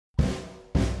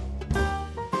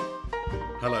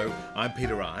Hello, I'm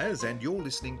Peter Ayres, and you're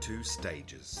listening to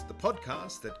Stages, the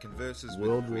podcast that converses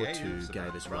World with War II creatives gave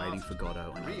about us craft, Waiting for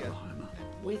Godot and career. Oklahoma.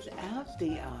 Without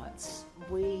the arts,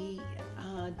 we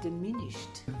are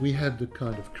diminished. We had the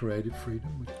kind of creative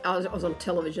freedom. I was on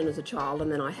television as a child,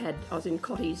 and then I was in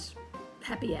Cotty's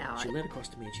Happy Hour. She leaned across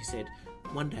to me and she said,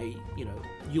 one day,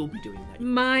 you'll be doing that.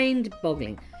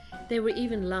 Mind-boggling. They were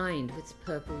even lined with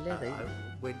purple leather. I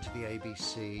went to the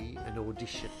ABC and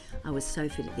auditioned. I was so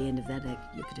fit at the end of that,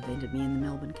 you could have entered me in the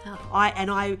Melbourne Cup.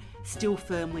 I still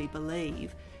firmly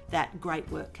believe that great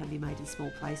work can be made in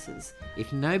small places.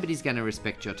 If nobody's going to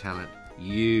respect your talent,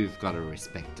 you've got to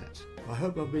respect it. I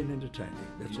hope I've been entertaining,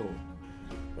 that's all.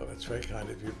 Well, that's very kind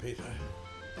of you, Peter.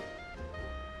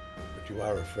 But you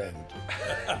are a friend.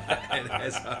 And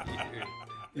as are you.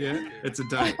 Yeah, it's a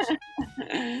date.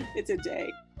 It's a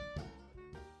day.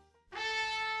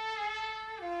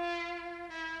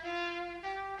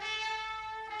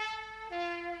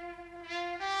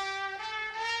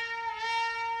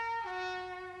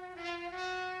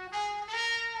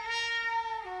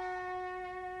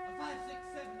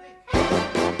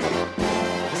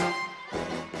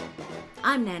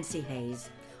 I'm Nancy Hayes.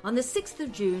 On the 6th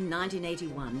of June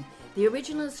 1981, the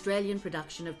original Australian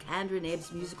production of Kander and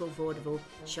Ebb's musical vaudeville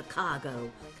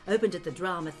Chicago opened at the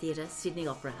Drama Theatre, Sydney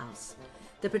Opera House.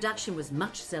 The production was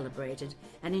much celebrated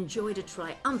and enjoyed a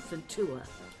triumphant tour.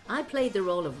 I played the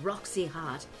role of Roxy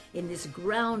Hart in this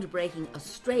groundbreaking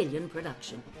Australian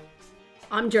production.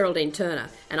 I'm Geraldine Turner,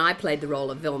 and I played the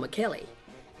role of Velma Kelly.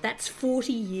 That's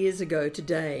 40 years ago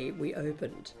today we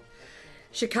opened.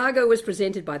 Chicago was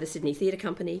presented by the Sydney Theatre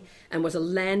Company and was a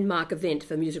landmark event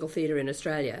for musical theatre in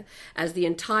Australia, as the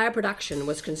entire production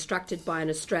was constructed by an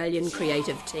Australian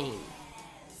creative team.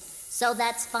 So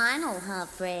that's final, huh,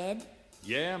 Fred?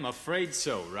 Yeah, I'm afraid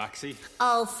so, Roxy.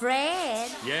 Oh,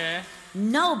 Fred? Yeah?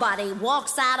 Nobody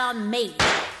walks out on me.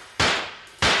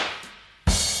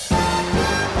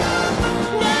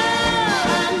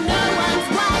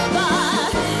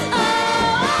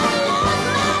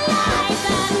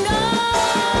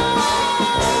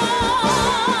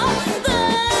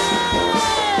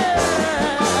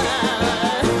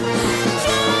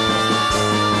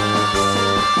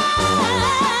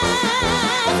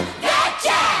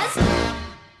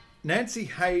 Nancy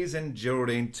Hayes and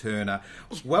Geraldine Turner,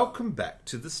 welcome back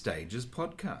to the Stages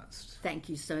podcast. Thank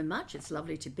you so much. It's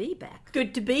lovely to be back.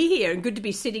 Good to be here and good to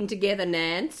be sitting together,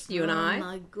 Nance, you and I. Oh,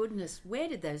 my goodness. Where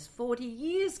did those 40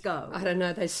 years go? I don't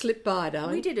know, they slip by,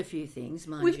 darling. We did a few things,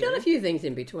 mind We've you. done a few things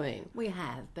in between. We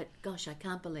have, but gosh, I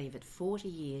can't believe it. 40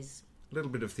 years. A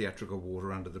little bit of theatrical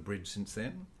water under the bridge since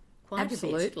then. Quite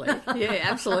absolutely. A bit. Yeah,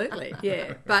 absolutely.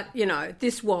 Yeah. But,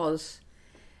 this was,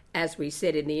 as we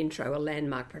said in the intro, a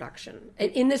landmark production.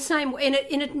 In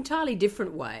an entirely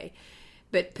different way.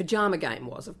 But Pyjama Game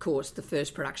was, of course, the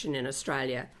first production in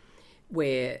Australia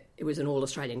where it was an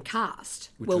all-Australian cast.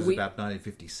 Which was about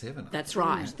 1957. That's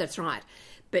right, that's right.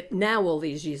 But now, all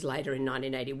these years later, in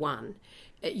 1981,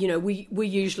 we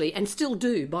usually, and still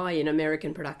do, buy in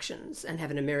American productions and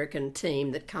have an American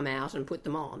team that come out and put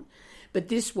them on. But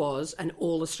this was an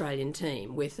all-Australian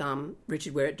team with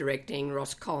Richard Werrett directing,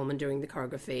 Ross Coleman doing the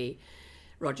choreography,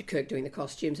 Roger Kirk doing the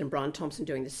costumes, and Brian Thompson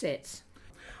doing the sets.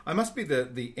 I must be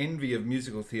the envy of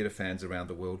musical theatre fans around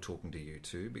the world talking to you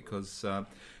two, because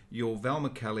your Velma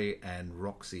Kelly and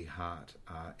Roxy Hart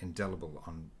are indelible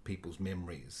on people's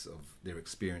memories of their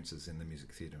experiences in the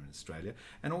music theatre in Australia.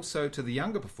 And also to the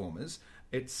younger performers,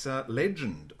 it's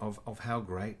legend of how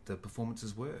great the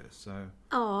performances were. So,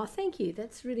 oh, thank you.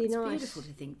 That's really nice. It's beautiful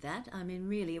to think that. I mean,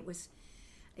 really, it was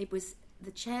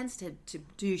the chance to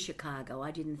do Chicago.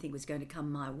 I didn't think was going to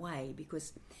come my way,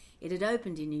 because it had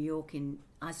opened in New York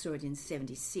I saw it in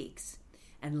 1976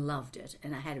 and loved it.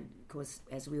 And I had, of course,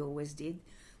 as we always did,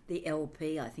 the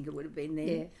LP, I think it would have been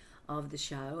then, of the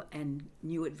show, and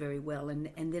knew it very well. And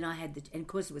then I had and of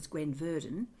course it was Gwen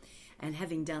Verdon, and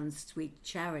having done Sweet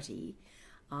Charity,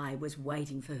 I was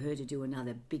waiting for her to do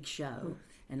another big show,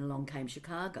 and along came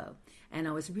Chicago. And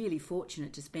I was really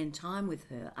fortunate to spend time with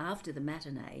her after the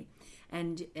matinee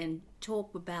and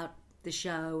talk about the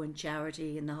show and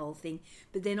charity and the whole thing.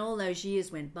 But then all those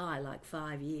years went by, like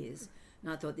 5 years,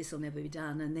 and I thought, this will never be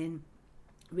done. And then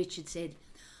Richard said,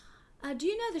 do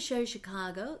you know the show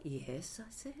Chicago? Yes, I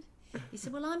said. He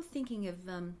said, well, I'm thinking of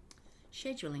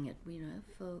scheduling it,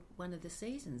 for one of the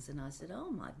seasons. And I said,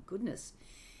 oh, my goodness.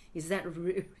 Is that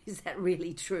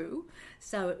really true?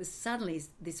 So it was suddenly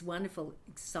this wonderful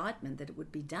excitement that it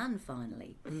would be done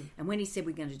finally. And when he said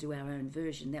we're going to do our own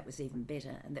version, that was even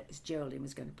better. And that was Geraldine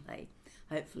was going to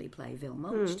hopefully play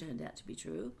Velma, which turned out to be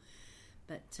true.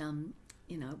 But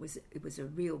it was a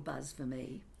real buzz for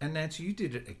me. And Nancy, you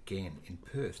did it again in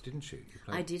Perth, didn't you?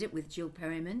 I did it with Jill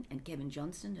Perryman and Kevin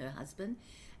Johnson, her husband,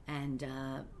 and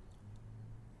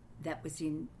that was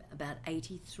in about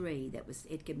 83. That was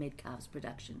Edgar Medcalf's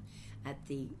production at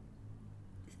the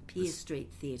Pier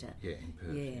Street Theatre. Yeah, in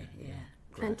Perth. Yeah.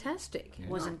 Fantastic. It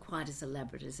wasn't quite as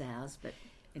elaborate as ours, but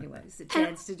anyway, it's a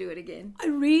chance to do it again. I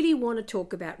really want to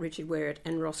talk about Richard Wherrett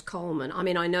and Ross Coleman. I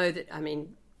mean, I know that,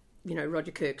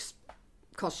 Roger Kirk's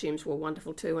costumes were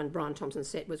wonderful too, and Brian Thompson's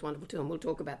set was wonderful too, and we'll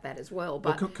talk about that as well.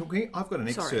 But I've got an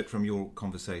excerpt from your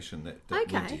conversation that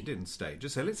we did on stage.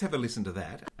 So let's have a listen to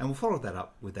that, and we'll follow that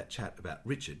up with that chat about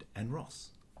Richard and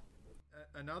Ross.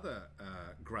 Another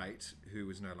great who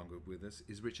is no longer with us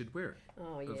is Richard Wherrett,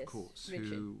 of course, Richard,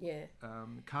 who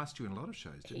cast you in a lot of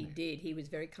shows, didn't he? He did. He was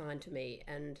very kind to me,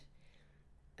 and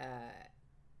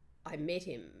I met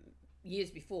him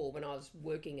years before when I was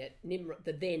working at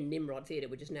the then Nimrod Theatre,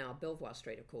 which is now Belvoir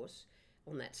Street, of course,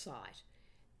 on that site.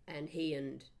 And he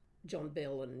and John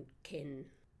Bell and Ken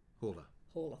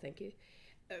Haller, thank you,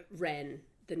 ran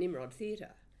the Nimrod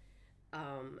Theatre.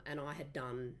 And I had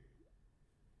done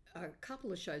a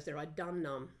couple of shows there. I'd done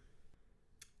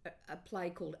a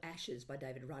play called Ashes by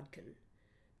David Rudkin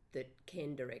that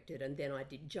Ken directed, and then I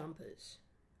did Jumpers,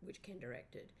 which Ken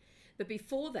directed. But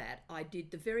before that, I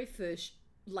did the very first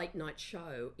late night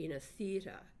show in a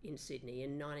theatre in Sydney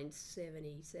in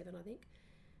 1977, I think.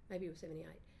 Maybe it was 78.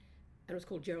 And it was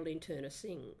called Geraldine Turner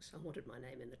Sings. I wanted my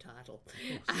name in the title.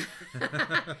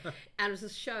 And it was a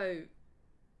show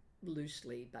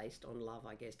loosely based on love,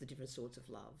 I guess, the different sorts of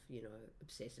love,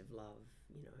 obsessive love,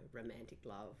 romantic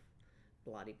love,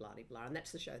 bloody, bloody, blah. And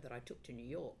that's the show that I took to New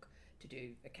York to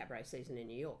do a cabaret season in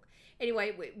New York.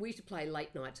 Anyway, we used to play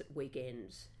late nights at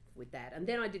weekends with that. And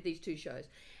then I did these two shows.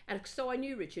 And so I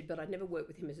knew Richard, but I'd never worked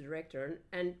with him as a director.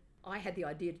 And I had the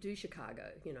idea to do Chicago,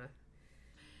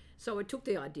 So I took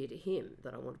the idea to him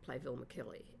that I wanted to play Velma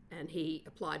Kelly. And he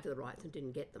applied for the rights and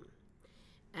didn't get them.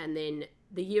 And then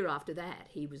the year after that,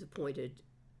 he was appointed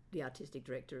the artistic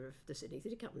director of the Sydney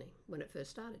Theatre Company when it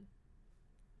first started.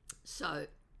 So,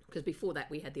 because before that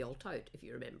we had the Old Tote, if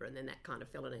you remember, and then that kind of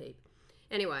fell in a heap.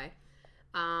 Anyway,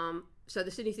 so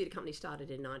the Sydney Theatre Company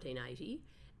started in 1980,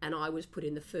 and I was put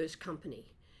in the first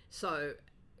company. So,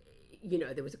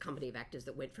 there was a company of actors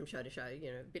that went from show to show,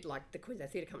 a bit like the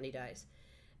Queensland Theatre Company days.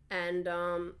 And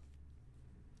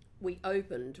we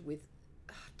opened with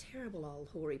a terrible old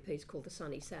hoary piece called The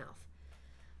Sunny South,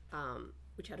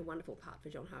 which had a wonderful part for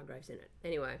John Hargreaves in it.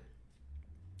 Anyway,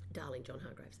 darling John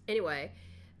Hargreaves. Anyway,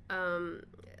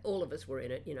 all of us were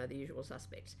in it, the usual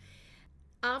suspects.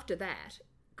 After that,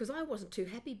 because I wasn't too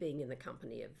happy being in the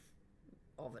company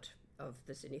of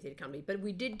the Sydney Theatre Company, but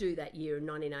we did do that year in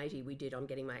 1980, we did I'm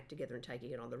Getting My Act Together and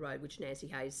Taking It on the Road, which Nancy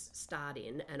Hayes starred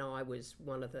in, and I was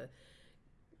one of the,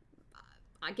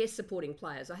 I guess, supporting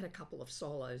players. I had a couple of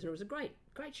solos, and it was a great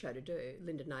show to do.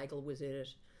 Linda Nagel was in it,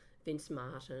 Vince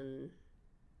Martin.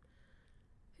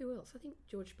 Who else? I think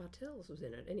George Bartels was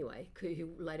in it. Anyway, who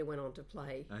later went on to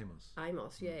play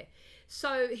Amos, yeah.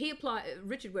 So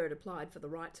Richard Wherrett applied for the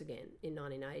rights again in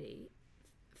 1980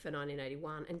 for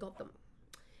 1981 and got them,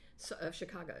 of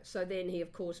Chicago. So then he,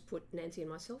 of course, put Nancy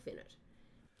and myself in it.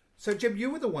 So, Jeb, you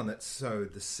were the one that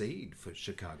sowed the seed for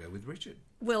Chicago with Richard.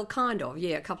 Well, kind of,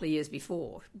 yeah. A couple of years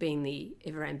before, being the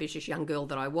ever-ambitious young girl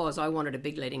that I was, I wanted a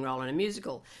big leading role in a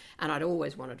musical, and I'd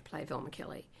always wanted to play Velma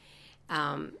Kelly.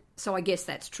 So I guess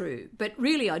that's true. But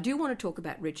really, I do want to talk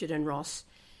about Richard and Ross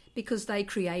because they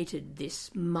created this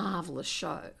marvellous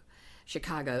show,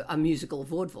 Chicago, a musical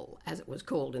vaudeville, as it was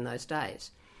called in those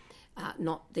days.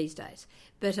 Not these days.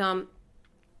 But I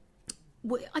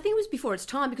think it was before its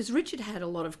time because Richard had a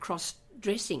lot of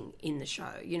cross-dressing in the show.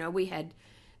 We had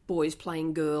boys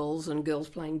playing girls and girls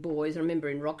playing boys. I remember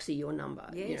in Roxy, Your Number,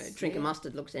 yes, Trinker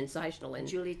Mustard looked sensational. And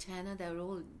Julie Tanner, they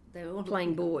were all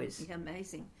playing boys. Yeah,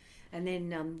 amazing. And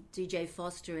then DJ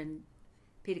Foster and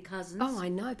Peter Cousins. Oh, I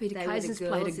know. Peter Cousins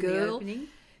played a girl.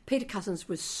 Peter Cousins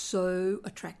was so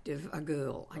attractive a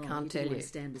girl, I can't tell you. Want to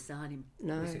stand beside him.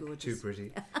 No. He was gorgeous. Too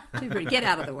pretty. Too pretty. Get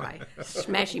out of the way.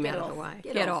 Smash him out of the way.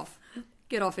 Get off.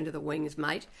 Get off into the wings,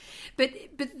 mate. But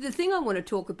the thing I want to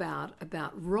talk about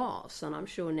Ross, and I'm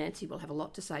sure Nancy will have a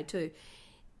lot to say too,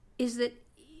 is that,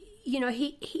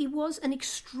 he was an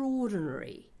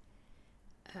extraordinary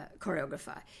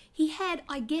choreographer. He had,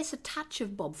 I guess, a touch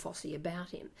of Bob Fosse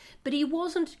about him, but he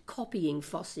wasn't copying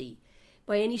Fosse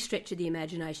by any stretch of the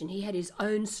imagination. He had his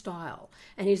own style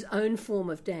and his own form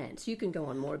of dance. You can go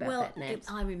on more about that, Nance.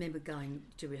 I remember going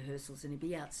to rehearsals and he'd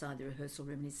be outside the rehearsal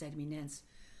room and he'd say to me, Nance,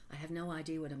 I have no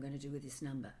idea what I'm going to do with this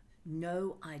number.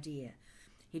 No idea.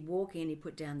 He'd walk in, he'd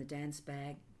put down the dance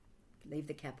bag, leave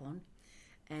the cap on,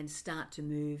 and start to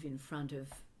move in front of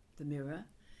the mirror,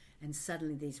 and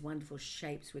suddenly these wonderful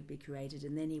shapes would be created,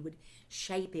 and then he would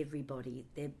shape everybody.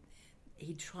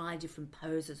 He'd try different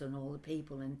poses on all the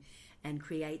people and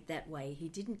create that way. He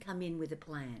didn't come in with a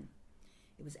plan.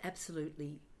 It was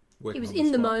absolutely... He was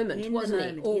in the moment, wasn't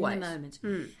he? Always. In the moment.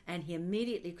 And he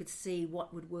immediately could see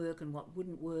what would work and what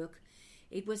wouldn't work.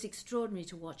 It was extraordinary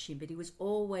to watch him, but he was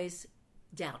always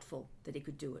doubtful that he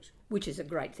could do it. Which is a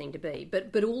great thing to be.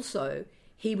 But also,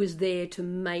 he was there to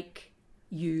make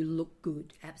you look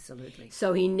good. Absolutely.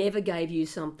 So he never gave you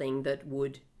something that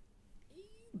would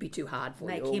be too hard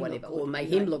for you or whatever, or make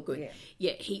him look good.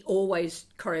 Yeah, he always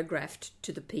choreographed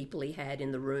to the people he had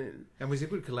in the room. And was he a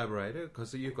good collaborator?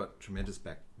 Because you've got tremendous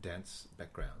dance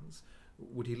backgrounds.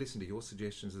 Would he listen to your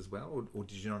suggestions as well, or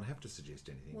did you not have to suggest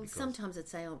anything? Well, sometimes I'd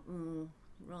say,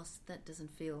 Ross, that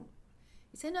doesn't feel...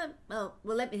 He'd say, no, well,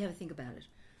 let me have a think about it,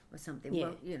 or something. Yeah.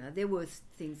 Well, you know, there were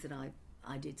things that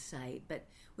I did say, but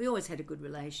we always had a good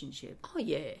relationship. Oh,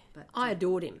 yeah. But I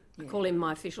adored him. Yeah. I call him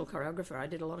my official choreographer. I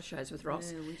did a lot of shows with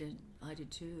Ross. Yeah, we did. I did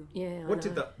too. Yeah. What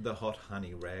did the hot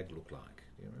honey rag look like?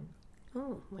 Do you remember?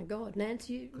 Oh, my God. Nance,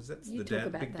 because that's you the talk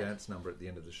about big that. dance number at the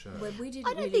end of the show. Well, we didn't.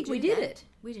 I don't think we did it.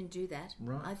 We didn't do that.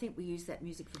 Right. I think we used that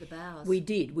music for the bows. We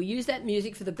did. We used that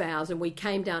music for the bows, and we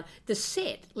came down. The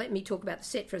set, let me talk about the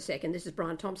set for a second. This is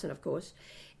Brian Thompson, of course.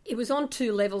 It was on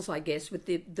 2 levels, I guess, with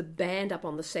the band up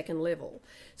on the 2nd level.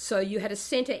 So you had a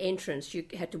centre entrance. You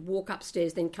had to walk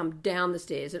upstairs, then come down the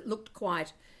stairs. It looked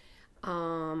quite...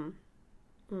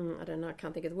 I don't know, I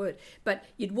can't think of the word. But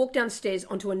you'd walk downstairs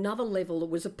onto another level that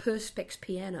was a Perspex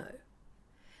piano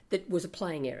that was a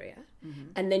playing area.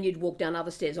 Mm-hmm. And then you'd walk down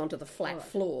other stairs onto the flat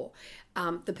floor.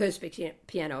 The Perspex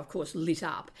piano, of course, lit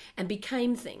up and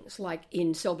became things. Like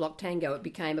in Cell Block Tango, it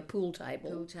became a pool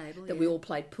table that we all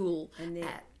played pool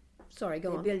at. Sorry,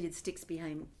 go on. Billiard sticks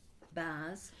behind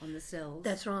bars on the cells.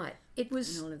 That's right. It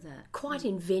was and all of that. Quite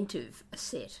inventive, a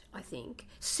set, I think.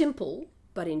 Simple,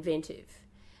 but inventive.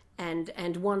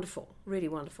 And wonderful, really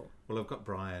wonderful. Well, I've got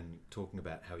Brian talking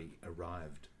about how he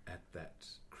arrived at that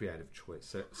creative choice.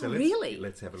 So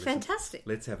let's have a listen. Fantastic.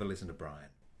 Let's have a listen to Brian.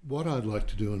 What I'd like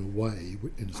to do in a way,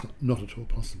 and it's not at all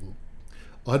possible,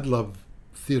 I'd love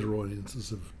theatre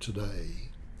audiences of today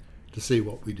to see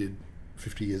what we did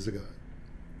 50 years ago,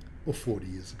 or 40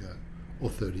 years ago,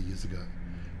 or 30 years ago,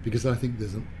 because I think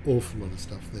there's an awful lot of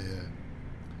stuff there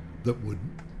that would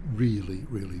really,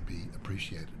 really be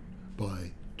appreciated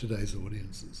by today's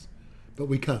audiences. But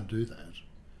we can't do that.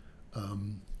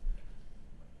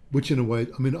 Which in a way,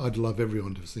 I mean, I'd love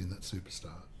everyone to have seen that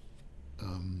Superstar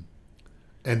and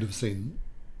have seen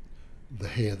the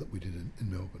Hair that we did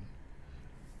in Melbourne,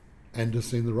 and have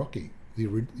seen the Rocky, the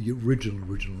original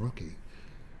Rocky.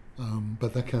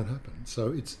 But that can't happen.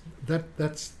 So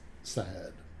that's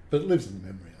sad, but it lives in the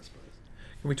memory, I suppose.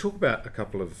 Can we talk about a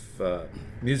couple of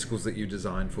musicals that you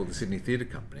designed for the Sydney Theatre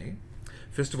Company?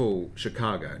 First of all,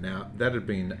 Chicago. Now, that had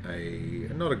been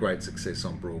not a great success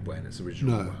on Broadway in its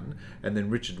original run, and then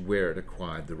Richard Wherrett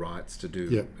acquired the rights to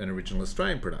do an original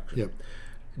Australian production. Yep.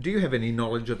 Do you have any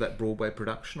knowledge of that Broadway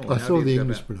production? Or I saw the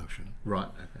English production. Right,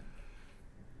 okay.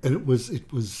 And it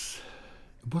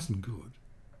wasn't good.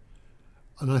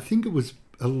 And I think it was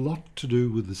a lot to do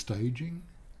with the staging.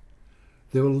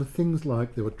 There were things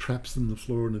like there were traps in the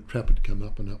floor, and a trap would come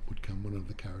up and up would come one of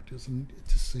the characters, and it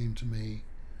just seemed to me...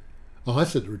 I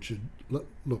said to Richard, look,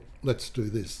 let's do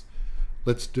this.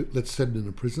 Let's set it in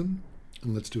a prison,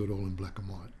 and let's do it all in black and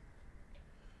white.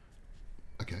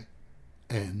 Okay.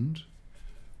 And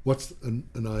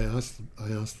I asked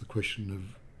the question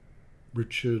of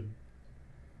Richard,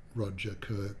 Roger,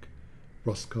 Kirk,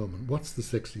 Ross Coleman, what's the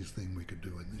sexiest thing we could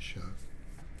do in this show?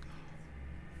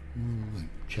 They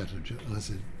chatted. I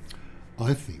said,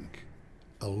 I think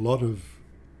a lot of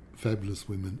fabulous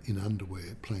women in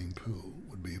underwear playing pool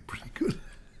would be pretty good.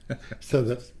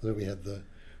 So we had the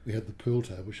pool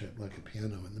table shaped like a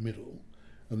piano in the middle,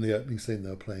 and the opening scene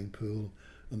they were playing pool,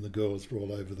 and the girls were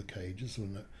all over the cages.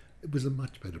 And it was a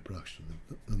much better production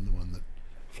than the one that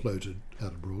floated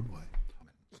out of Broadway.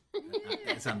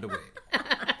 It's underwear.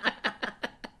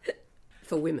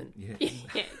 For women. Yeah.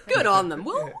 Good on them.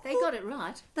 Well, they got it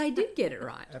right. They did get it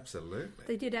right. Absolutely.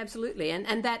 They did, absolutely.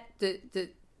 And that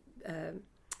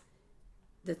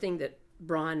the thing that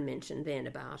Brian mentioned then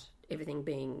about everything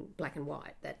being black and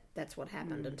white, that's what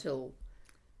happened until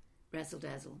Razzle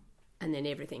Dazzle. And then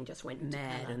everything just went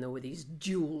mad, and there were these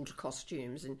jewelled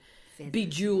costumes and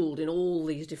bejewelled in all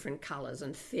these different colours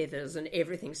and feathers and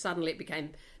everything. Suddenly it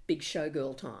became big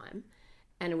showgirl time,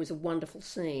 and it was a wonderful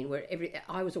scene where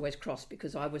I was always cross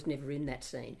because I was never in that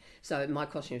scene. So my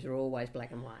costumes were always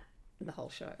black and white. The whole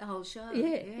show. The whole show.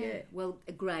 Yeah. Well,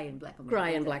 grey and black and white.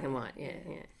 Grey and black and white.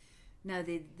 Yeah. No,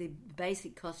 the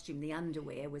basic costume, the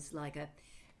underwear was like a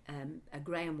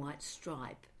grey and white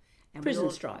stripe. And Prison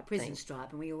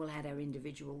stripe, and we all had our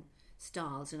individual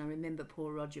styles. And I remember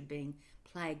poor Roger being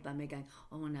plagued by me going,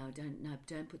 "Oh no,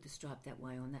 don't put the stripe that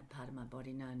way on that part of my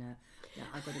body. No,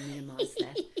 I've got to minimise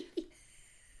that."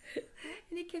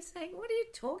 And he kept saying, "What are you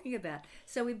talking about?"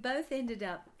 So we both ended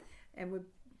up, and we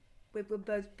were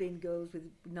both being girls with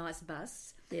nice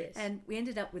busts. Yes. And we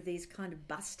ended up with these kind of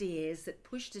bustiers that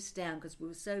pushed us down because we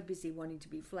were so busy wanting to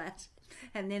be flat.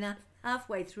 And then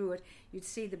halfway through it, you'd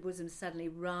see the bosom suddenly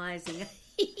rising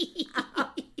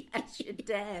up as you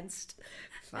danced.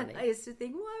 Funny. And I used to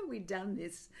think, why have we done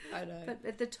this? I know. But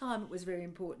at the time, it was very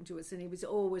important to us, and he was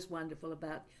always wonderful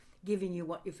about giving you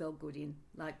what you felt good in,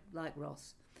 like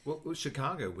Ross. Well,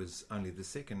 Chicago was only the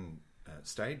second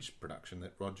stage production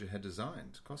that Roger had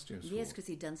designed costumes for. Yes, because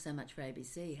he'd done so much for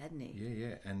ABC, hadn't he?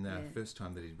 Yeah. And first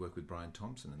time that he'd worked with Brian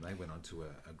Thompson, and they went on to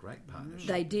a great partnership.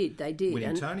 They did.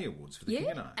 Winning Tony Awards for The King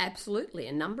and I. Absolutely.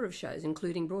 A number of shows,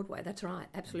 including Broadway. That's right.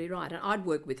 Absolutely right. And I'd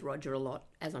worked with Roger a lot,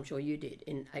 as I'm sure you did,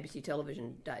 in ABC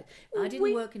television days. I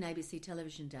didn't work in ABC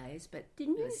television days, but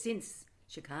didn't you? Since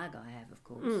Chicago, I have, of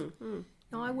course.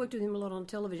 No, I worked with him a lot on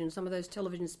television, some of those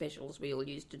television specials we all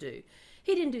used to do.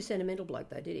 He didn't do Sentimental Bloke,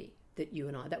 though, did he? That you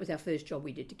and I. That was our first job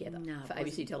we did together for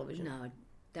ABC television. No,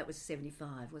 that was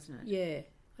 75, wasn't it? Yeah.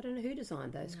 I don't know who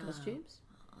designed those costumes.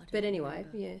 But anyway,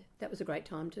 that was a great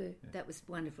time too. Yeah. That was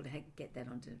wonderful to get that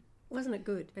onto. Wasn't it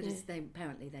good? But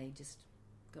apparently they just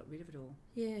got rid of it all.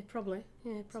 Yeah, probably.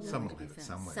 Someone will have it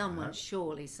somewhere.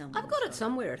 Someone. I've got it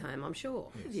somewhere at home, I'm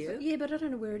sure. Yes. Have you? Yeah, but I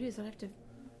don't know where it is. I'd have to...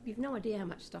 You've no idea how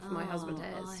much stuff my husband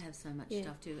has. I have so much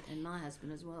stuff too, and my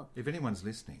husband as well. If anyone's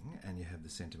listening and you have the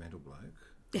Sentimental Bloke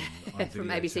from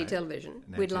ABC television,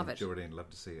 we'd love it. Jordan, love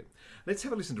to see it. Let's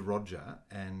have a listen to Roger,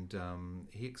 and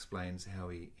he explains how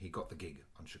he got the gig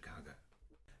on Chicago.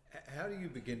 How do you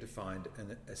begin to find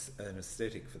an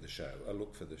aesthetic for the show, a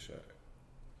look for the show?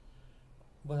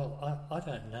 Well, I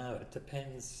don't know. It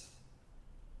depends.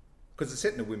 Because it's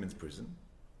set in a women's prison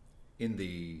in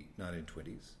the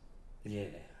 1920s. Yeah.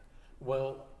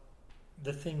 Well,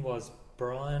 the thing was,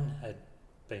 Brian had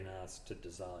been asked to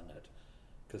design it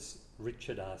because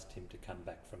Richard asked him to come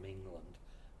back from England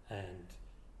and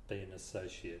be an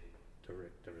associate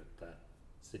director at the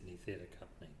Sydney Theatre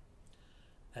Company.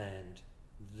 And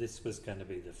this was going to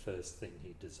be the first thing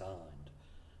he designed.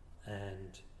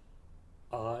 And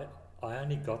I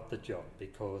only got the job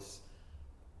because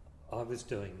I was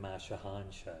doing Marsha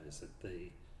Hines shows at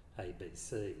the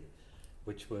ABC,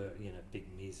 which were, big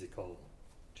musical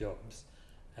jobs,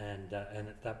 and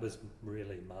that was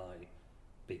really my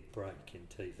big break in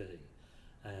TV.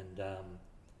 And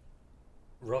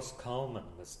Ross Coleman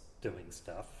was doing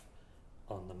stuff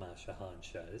on the Marsha Hines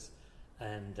shows,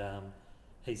 and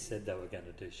he said they were going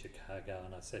to do Chicago,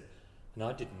 and I said, and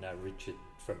I didn't know Richard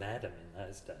from Adam in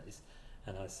those days,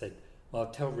 and I said, well,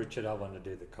 I'll tell Richard I want to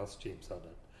do the costumes on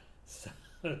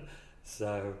it.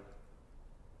 So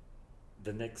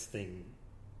the next thing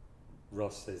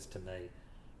Ross says to me,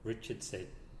 Richard said,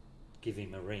 give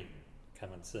him a ring,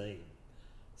 come and see him.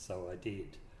 So I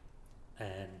did.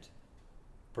 And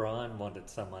Brian wanted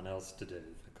someone else to do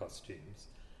the costumes,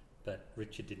 but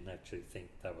Richard didn't actually think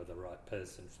they were the right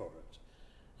person for it.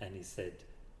 And he said,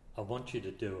 I want you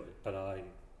to do it, but I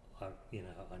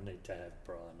need to have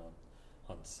Brian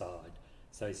on side.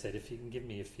 So he said, if you can give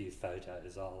me a few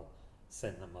photos, I'll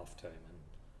send them off to him and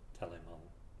tell him I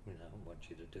want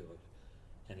you to do it.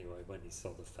 Anyway, when he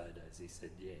saw the photos, he said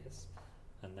yes,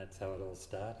 and that's how it all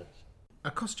started.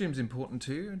 Are costumes important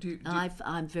to you?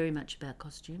 I'm very much about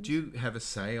costumes. Do you have a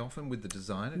say often with the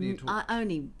designer? Do you talk?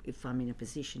 Only if I'm in a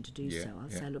position to do so. I'll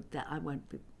say, look, that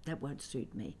won't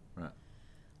suit me. Right.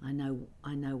 I know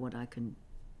what I can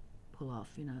pull off,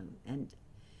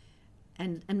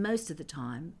 and most of the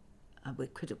time,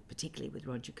 particularly with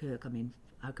Roger Kirk. I mean,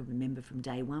 I can remember from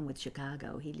day one with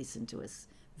Chicago, he listened to us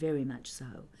very much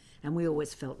so, and we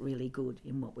always felt really good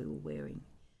in what we were wearing.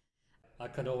 I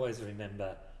can always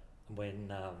remember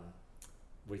when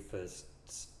we first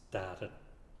started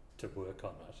to work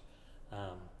on it.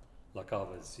 I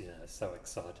was, so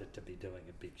excited to be doing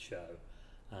a big show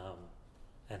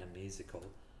and a musical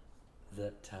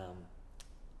that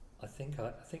I think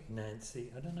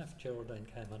Nancy, I don't know if Geraldine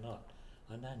came or not.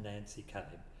 I know Nancy came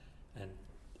and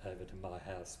over to my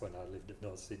house when I lived at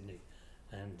North Sydney,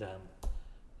 and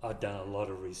I'd done a lot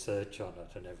of research on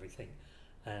it and everything,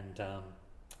 and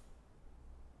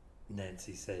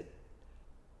Nancy said,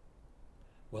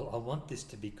 well, I want this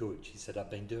to be good. She said, I've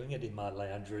been doing it in my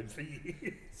lounge room for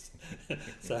years.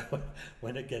 So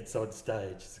when it gets on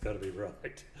stage, it's got to be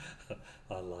right.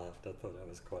 I laughed. I thought that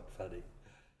was quite funny.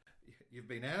 You've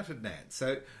been outed, Nan.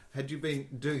 So had you been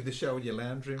doing the show in your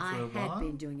lounge room for a while? I had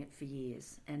been doing it for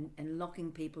years and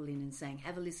locking people in and saying,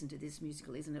 have a listen to this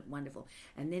musical, isn't it wonderful?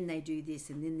 And then they do this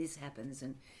and then this happens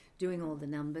and doing all the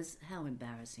numbers. How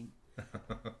embarrassing.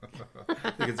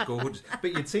 I think it's gorgeous.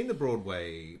 But you'd seen the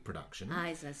Broadway production.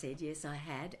 As I said, yes, I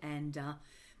had. And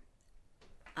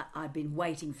I'd been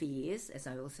waiting for years, as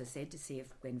I also said, to see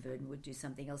if Gwen Verdon would do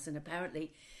something else. And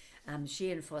apparently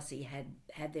she and Fosse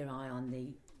had their eye on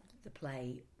the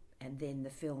play and then the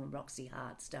film Roxy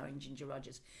Hart starring Ginger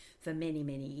Rogers for many,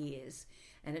 many years.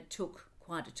 And it took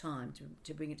quite a time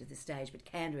to bring it to the stage. But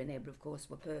Kander and Ebb, of course,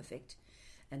 were perfect.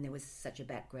 And there was such a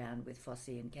background with Fosse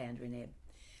and Kander and Ebb.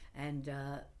 And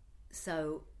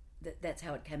so that's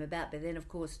how it came about. But then, of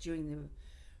course, during the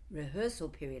rehearsal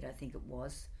period, I think it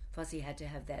was, Fosse had to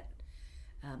have that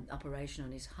operation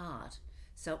on his heart.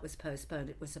 So it was postponed.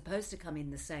 It was supposed to come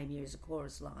in the same year as A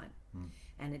Chorus Line,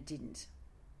 and it didn't.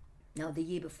 Now, the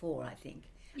year before, I think.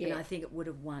 Yeah. And I think it would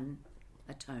have won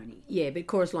a Tony. Yeah, but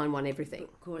Chorus Line won everything.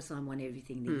 Chorus Line won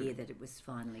everything the year that it was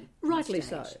finally rightly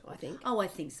so, I think. Oh, I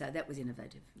think so. That was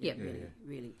innovative. Yeah,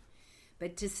 really.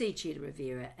 But to see Chita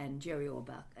Rivera and Jerry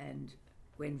Orbach and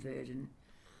Gwen Verdon,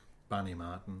 Barney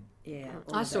Martin. Yeah,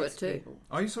 I saw it too. People.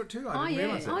 Oh, you saw it too? I didn't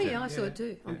realise that. I saw it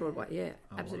too on Broadway. Yeah,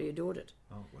 absolutely adored it.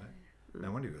 Oh, wow. No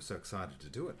wonder you were so excited to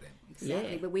do it then.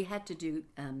 Exactly, but we had to do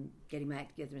Getting My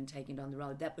Act Together and Taking It on the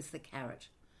Road. That was the carrot.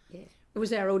 Yeah, it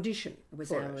was our audition. It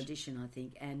was our audition, I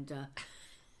think. And,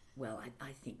 well,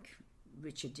 I think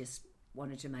Richard just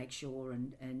wanted to make sure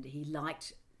and he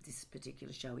liked this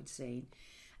particular show he'd seen.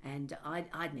 And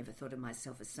I'd never thought of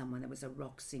myself as someone that was a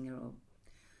rock singer or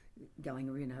going,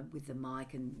 with the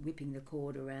mic and whipping the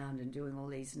cord around and doing all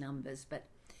these numbers. But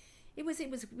it was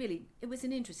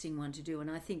an interesting one to do. And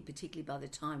I think particularly by the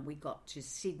time we got to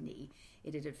Sydney,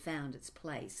 it had found its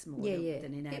place more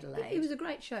than in Adelaide. It was a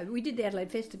great show. We did the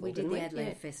Adelaide Festival, We did the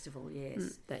Adelaide Festival,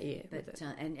 yes. That year. But,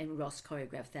 and Ross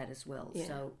choreographed that as well. Yeah.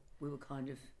 So we were kind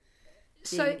of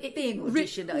being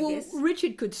auditioned, I guess.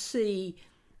 Richard could see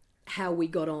how we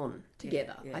got on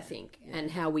together, I think,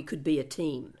 and how we could be a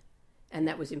team, and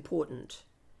that was important.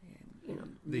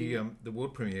 The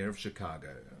world premiere of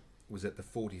Chicago was at the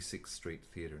 46th Street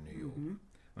Theatre in New York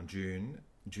on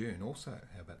June also.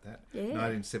 How about that? Yeah.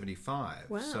 1975.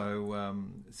 Wow. So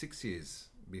 6 years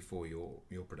before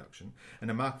your production,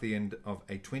 and it marked the end of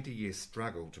a 20-year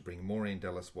struggle to bring Maureen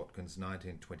Dallas Watkins'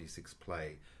 1926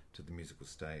 play to the musical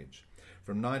stage.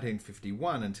 From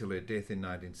 1951 until her death in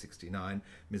 1969,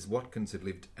 Ms. Watkins had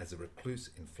lived as a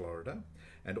recluse in Florida,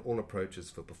 and all approaches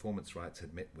for performance rights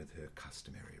had met with her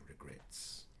customary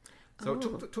regrets. So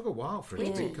it took a while for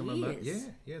it to become a moment.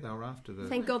 Yeah, they were after the.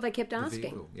 Thank God they kept asking.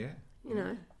 Vehicle.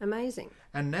 Yeah, amazing.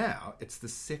 And now it's the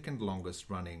second longest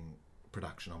running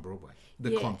production on Broadway,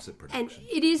 the concert production. And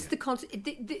it is the concert.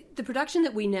 The production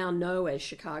that we now know as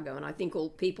Chicago, and I think all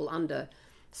people under,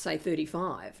 say,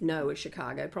 35 know as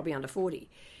Chicago, probably under 40,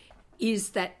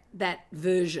 is that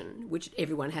version which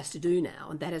everyone has to do now,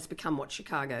 and that has become what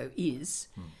Chicago is.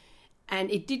 And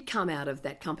it did come out of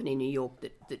that company in New York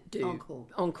that do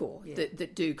Encore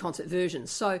that do concert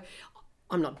versions. So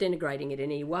I'm not denigrating it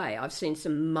in any way. I've seen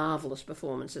some marvellous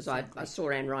performances. I saw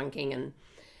Anne Reinking and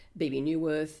Bebe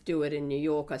Neuwirth do it in New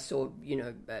York. I saw,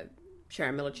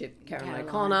 Sharon Millichip, Caroline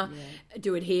O'Connor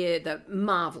do it here. The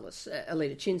marvellous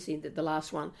Alita Chinsey, the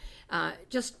last one.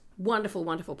 Just wonderful,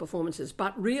 wonderful performances.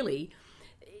 But really,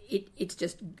 it's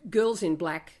just girls in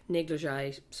black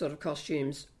negligee sort of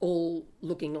costumes, all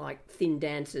looking like thin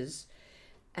dancers.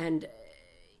 And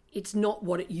it's not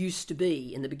what it used to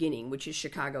be in the beginning, which is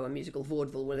Chicago, a musical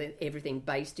vaudeville, with everything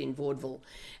based in vaudeville.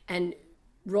 And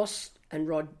Ross and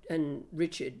Rod and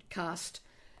Richard cast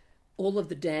all of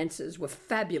the dancers were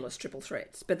fabulous triple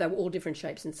threats, but they were all different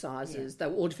shapes and sizes. They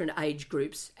were all different age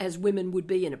groups, as women would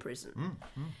be in a prison.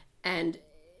 And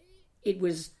it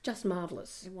was just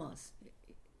marvellous. It was.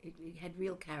 It had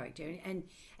real character, and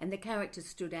the characters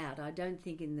stood out. I don't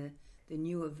think in the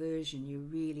newer version you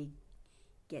really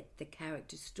get the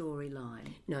character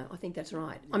storyline. No, I think that's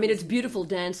right. I mean, it's beautiful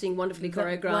dancing, wonderfully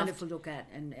choreographed. Wonderful to look at,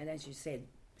 and as you said,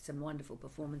 some wonderful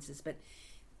performances, but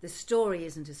the story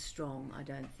isn't as strong, I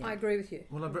don't think. I agree with you.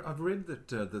 Well, I've read that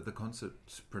the concert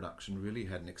production really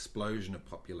had an explosion of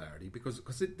popularity because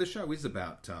the show is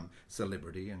about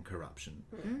celebrity and corruption.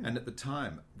 And at the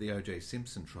time, the O.J.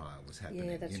 Simpson trial was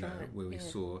happening, right. where we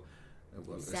saw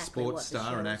exactly a sports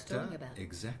star, an actor.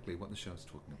 Exactly what the show's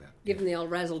talking about. Give them the old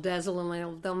razzle-dazzle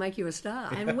and they'll make you a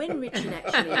star. And when Richard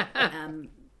actually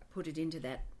put it into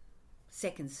that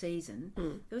second season,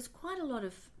 there was quite a lot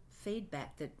of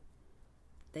feedback that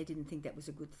they didn't think that was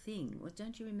a good thing. Well,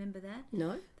 don't you remember that?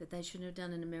 No. That they shouldn't have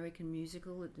done an American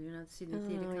musical at the Sydney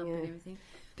Theatre Company and everything.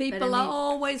 People are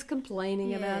always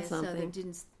complaining about something. So they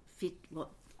didn't fit what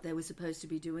they were supposed to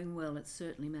be doing. Well, it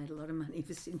certainly made a lot of money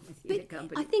for Sydney Theatre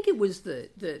Company. I think it was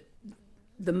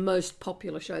the most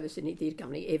popular show the Sydney Theatre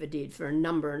Company ever did for a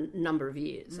number of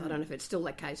years. I don't know if it's still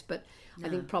that case, but I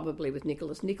think probably with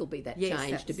Nicholas Nickleby that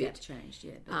changed a bit. That changed,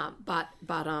 yeah. But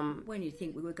when you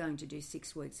think we were going to do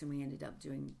 6 weeks and we ended up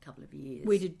doing a couple of years.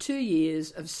 We did 2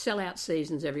 years of sellout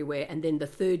seasons everywhere, and then the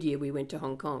third year we went to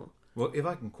Hong Kong. Well, if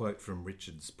I can quote from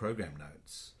Richard's program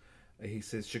notes, he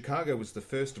says, Chicago was the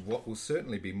first of what will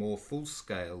certainly be more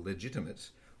full-scale,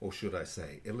 legitimate, or should I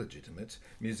say illegitimate,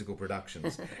 musical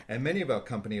productions, and many of our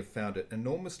company have found it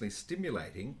enormously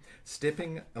stimulating,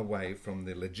 stepping away from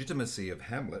the legitimacy of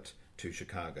Hamlet to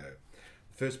Chicago.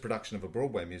 The first production of a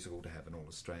Broadway musical to have an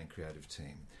all-Australian creative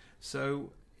team.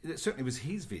 So it certainly was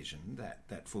his vision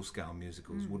that full-scale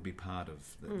musicals would be part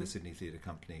of the Sydney Theatre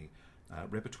Company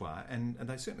repertoire, and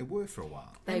they certainly were for a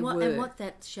while. And what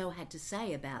that show had to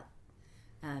say about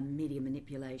media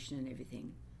manipulation and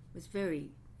everything was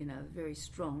very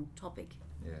strong topic.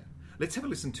 Yeah. Let's have a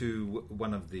listen to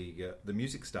one of the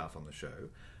music staff on the show,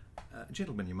 a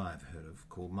gentleman you might have heard of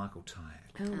called Michael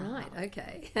Tyag. Oh, right,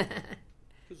 okay.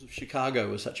 Because Chicago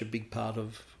was such a big part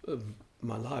of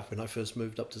my life when I first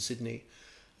moved up to Sydney,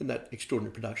 and that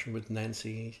extraordinary production with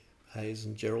Nancy Hayes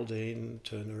and Geraldine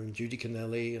Turner and Judy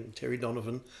Connelly and Terry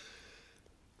Donovan.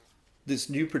 This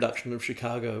new production of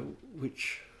Chicago,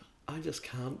 which I just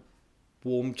can't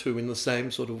warm to in the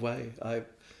same sort of way.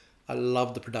 I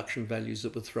love the production values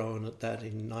that were thrown at that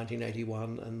in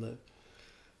 1981 and the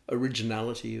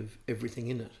originality of everything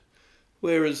in it.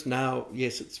 Whereas now,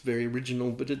 yes, it's very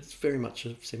original, but it's very much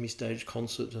a semi-stage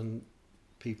concert and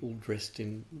people dressed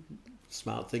in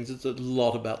smart things. It's a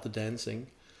lot about the dancing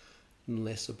and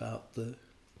less about the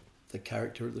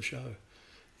character of the show.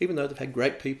 Even though they've had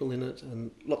great people in it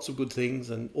and lots of good things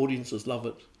and audiences love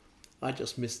it, I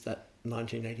just missed that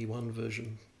 1981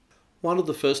 version. One of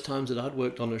the first times that I'd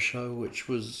worked on a show which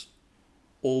was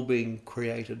all being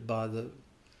created by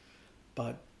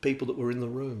people that were in the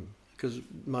room, because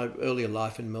my earlier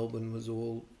life in Melbourne was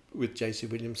all with J.C.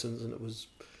 Williamson's, and it was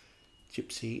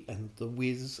Gypsy and The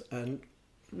Wiz and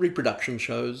reproduction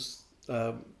shows.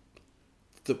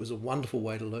 That was a wonderful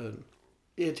way to learn.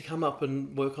 Yeah, to come up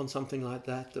and work on something like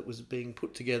that was being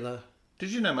put together.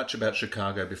 Did you know much about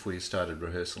Chicago before you started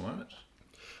rehearsal on it?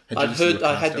 I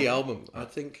had the album. I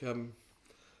think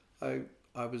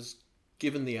I was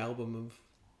given the album of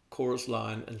Chorus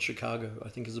Line and Chicago, I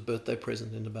think, as a birthday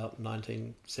present in about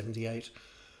 1978.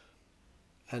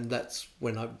 And that's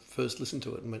when I first listened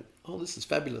to it and went, oh, this is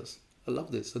fabulous. I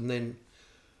love this. And then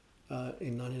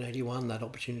in 1981, that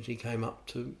opportunity came up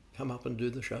to come up and do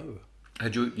the show.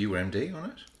 You were MD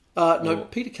on it? No,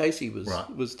 Peter Casey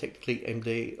was technically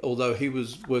MD, although he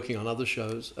was working on other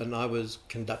shows, and I was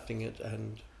conducting it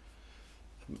and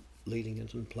leading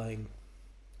it and playing.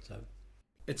 So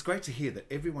it's great to hear that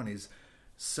everyone is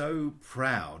so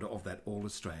proud of that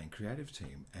all-Australian creative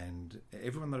team, and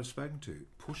everyone that I've spoken to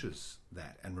pushes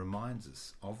that and reminds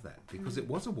us of that, because it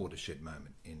was a watershed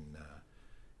moment in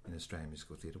Australian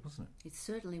musical theatre, wasn't it? It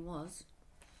certainly was,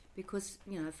 because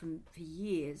for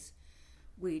years,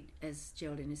 as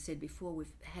Geraldine has said before,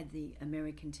 we've had the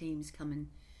American teams come in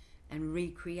and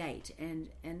recreate, and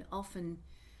often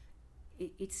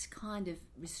it's kind of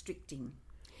restricting.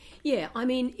 Yeah, I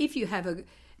mean, if you have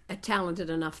a talented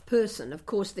enough person, of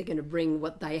course they're going to bring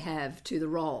what they have to the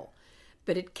role,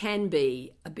 but it can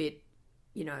be a bit,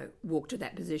 walk to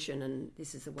that position and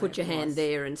this is the way put your hand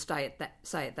there and say it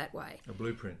that way. A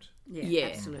blueprint. Yeah,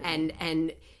 absolutely.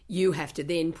 And you have to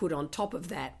then put on top of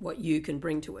that what you can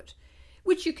bring to it,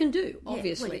 which you can do,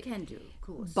 obviously. Well, you can do, of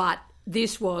course. But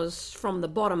this was from the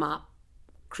bottom up,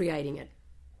 creating it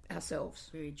ourselves.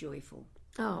 Very joyful.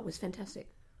 Oh, it was fantastic.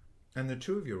 And the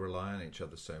two of you rely on each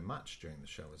other so much during the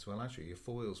show as well, aren't you? You're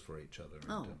foils for each other.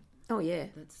 Oh, oh yeah.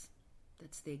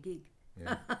 That's their gig.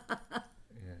 Yeah.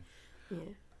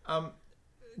 Yeah.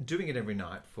 Doing it every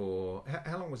night for...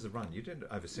 How long was the run? You did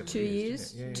over 7 years. 2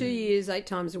 years. Didn't you? 2 years, 8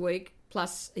 times a week,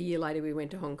 plus a year later we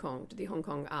went to Hong Kong, to the Hong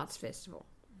Kong Arts Festival.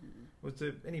 Was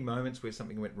there any moments where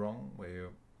something went wrong, where you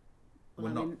were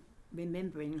not...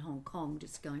 remember in Hong Kong,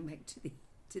 just going back to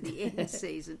the end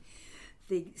season,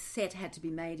 the set had to be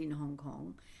made in Hong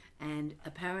Kong, and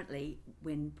apparently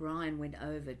when Brian went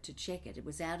over to check it, it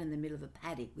was out in the middle of a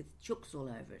paddock with chooks all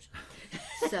over it.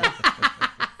 So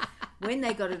when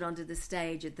they got it onto the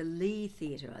stage at the Lee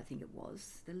Theatre, I think it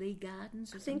was, the Lee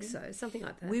Gardens or something. I think so, something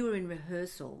like that. We were in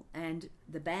rehearsal and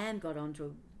the band got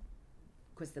onto,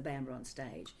 because the band were on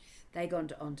stage, they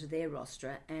got onto their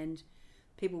rostra and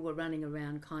people were running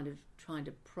around kind of trying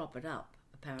to prop it up,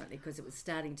 apparently, because it was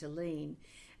starting to lean.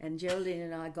 And Geraldine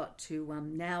and I got to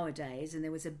Nowadays, and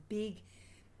there was a big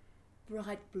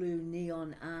bright blue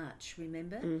neon arch,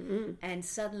 remember? Mm-hmm. And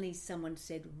suddenly someone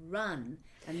said, run.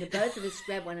 And the both of us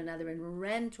grabbed one another and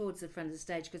ran towards the front of the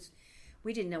stage because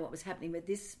we didn't know what was happening, but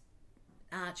this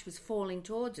arch was falling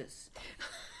towards us.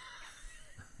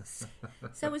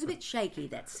 So it was a bit shaky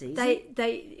that season.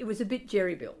 It was a bit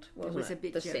jerry-built, wasn't it? It was a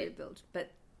bit jerry-built.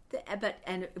 But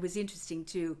and it was interesting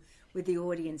too with the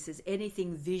audiences.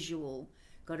 Anything visual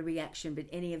got a reaction, but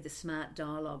any of the smart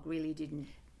dialogue really didn't.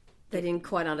 They didn't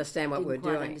quite understand what we're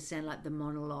doing. Understand like the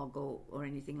monologue or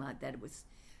anything like that. It was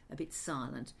a bit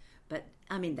silent. But,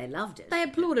 I mean, they loved it. They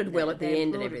applauded well at the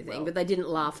end and everything, but they didn't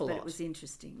laugh a lot. But it was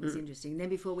interesting. It was interesting. And then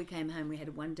before we came home, we had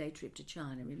a one-day trip to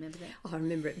China. Remember that? Oh, I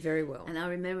remember it very well. And I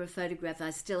remember a photograph, I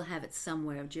still have it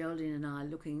somewhere, of Geraldine and I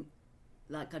looking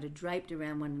like I'd have draped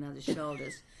around one another's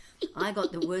shoulders. I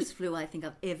got the worst flu I think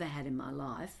I've ever had in my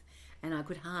life, and I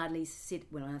could hardly sit,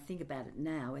 when I think about it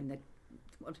now, in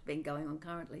what's been going on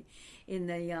currently,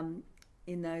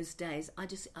 in those days, I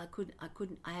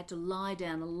couldn't. I had to lie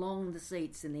down along the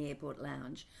seats in the airport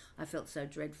lounge. I felt so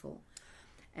dreadful,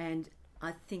 and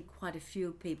I think quite a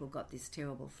few people got this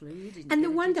terrible flu. You didn't. And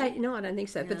the one day, no, I don't think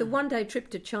so. No. But the one-day trip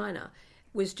to China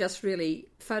was just really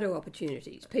photo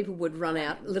opportunities. People would run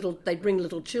out they'd bring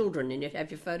little children, and you'd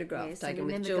have your photograph taken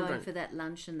with children. I remember going for that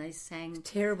lunch, and they sang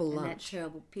terrible lunch, that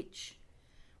terrible pitch.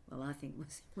 Well, I think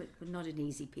was not an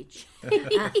easy pitch.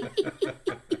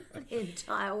 The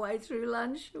entire way through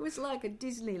lunch, it was like a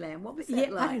Disneyland. What was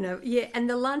that like? I know. Yeah, and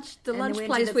the lunch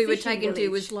place we were taken to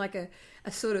was like a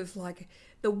sort of like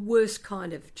the worst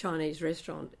kind of Chinese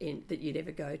restaurant that you'd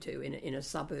ever go to in a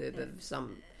suburb of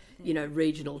some,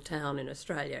 regional town in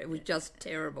Australia. It was just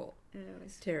terrible. Yeah, it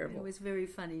was terrible. It was a very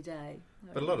funny day.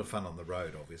 But a lot of fun on the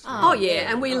road, obviously. Oh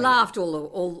yeah, and we laughed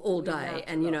all day,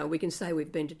 and we can say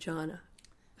we've been to China.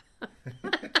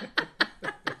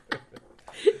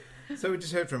 So we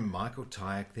just heard from Michael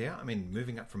Tyack there. I mean,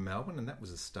 moving up from Melbourne, and that was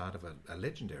the start of a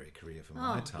legendary career for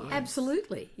my time.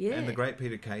 Absolutely, yeah. And the great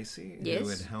Peter Casey, yes, who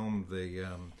had helmed the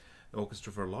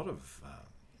orchestra for a lot of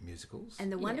musicals.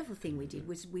 And the wonderful thing we did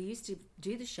was we used to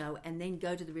do the show and then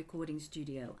go to the recording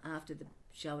studio after the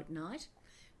show at night.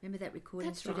 Remember that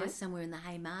recording studio somewhere in the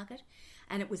Haymarket?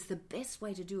 And it was the best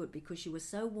way to do it because you were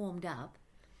so warmed up.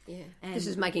 Yeah. And this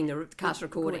is making the cast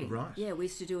recording. Right. Yeah, we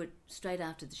used to do it straight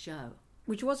after the show.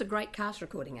 Which was a great cast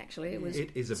recording, actually.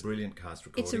 It is a brilliant cast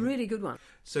recording. It's a really good one.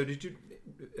 So did you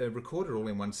record it all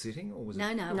in one sitting? Or was No,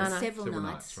 it was several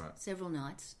nights. Right. Several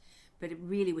nights. But it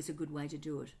really was a good way to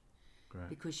do it. Great.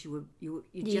 Because you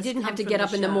just didn't have to get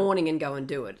up in the morning and go and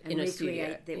do it and in a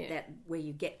studio. That where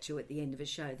you get to at the end of a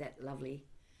show, that lovely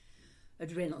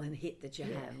adrenaline hit that you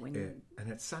have when you...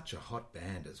 And it's such a hot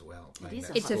band as well.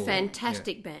 It's a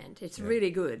fantastic band. It's really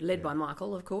good, led by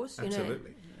Michael, of course.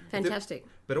 Absolutely. Fantastic.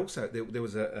 But also there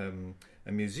was a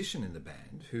musician in the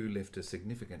band who left a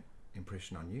significant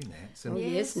impression on you, Nance. And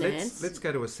yes, Nance. Let's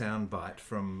go to a sound bite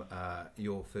from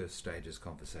your First Stages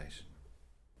conversation.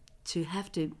 To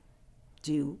have to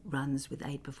do runs with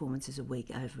 8 performances a week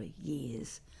over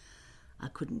years, I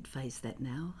couldn't face that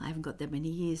now. I haven't got that many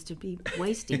years to be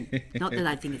wasting. Not that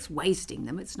I think it's wasting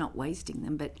them. It's not wasting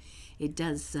them, but it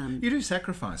does... you do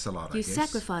sacrifice a lot, I guess. You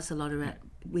sacrifice a lot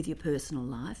with your personal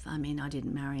life. I mean, I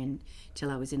didn't marry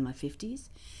until I was in my 50s,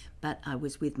 but I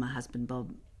was with my husband,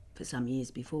 Bob, for some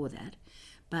years before that.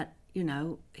 But,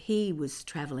 he was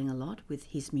travelling a lot with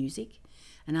his music,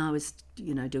 and I was,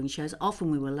 doing shows. Often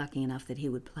we were lucky enough that he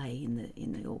would play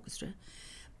in the orchestra.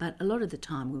 But a lot of the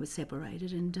time we were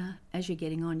separated, and as you're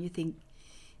getting on, you think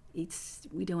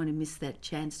we don't want to miss that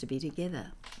chance to be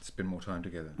together. Spend more time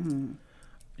together. Mm.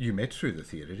 You met through the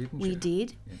theatre, didn't you? We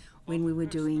did, when we were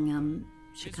doing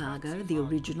Chicago, the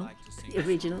original,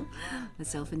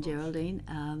 myself and Geraldine.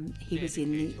 He was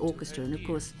in the orchestra, and of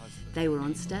course they were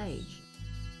on stage.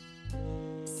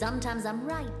 Sometimes I'm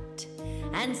right,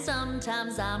 and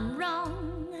sometimes I'm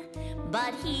wrong,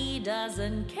 but he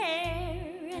doesn't care.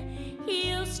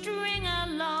 He'll string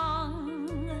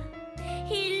along.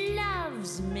 He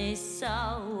loves me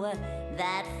so,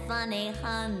 that funny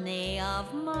honey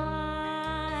of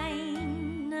mine.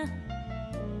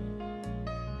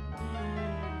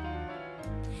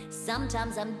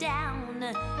 Sometimes I'm down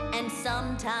and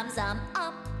sometimes I'm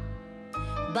up,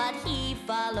 but he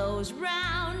follows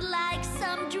round like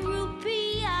some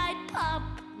droopy-eyed pup.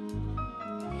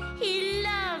 He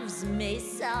loves loves me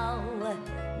so,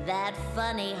 that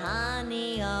funny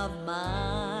honey of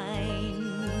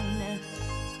mine.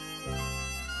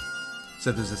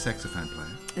 So there's a saxophone player.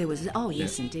 There was,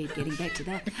 yes, indeed, getting back to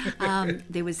that.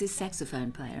 There was this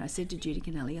saxophone player. I said to Judy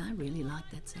Kennelly, I really like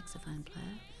that saxophone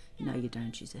player. No, you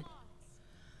don't, she said.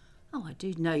 Oh, I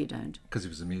do. No, you don't. Because he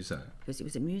was a muso. Because he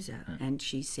was a muso. Yeah. And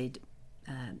she said,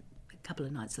 a couple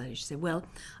of nights later, she said, well,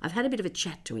 I've had a bit of a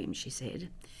chat to him, she said.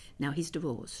 Now, he's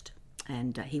divorced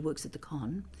and he works at the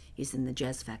Con. He's in the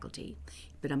jazz faculty.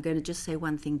 But I'm going to just say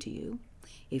one thing to you.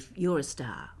 If you're a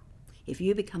star, if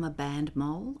you become a band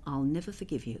mole, I'll never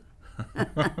forgive you.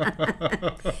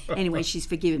 Anyway, she's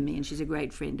forgiven me and she's a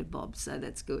great friend of Bob's, so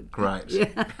that's good. Great.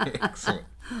 Yeah. Excellent.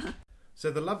 So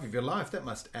the love of your life, that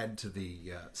must add to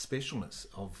the specialness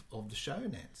of the show,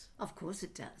 Nance. Of course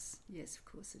it does. Yes, of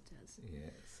course it does.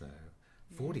 Yeah, so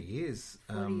 40 years.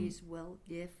 40 years, well,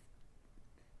 yeah,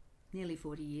 nearly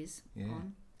 40 years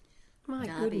on. My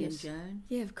Darby goodness. and Joan.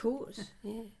 Yeah, of course.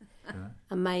 Yeah. Right.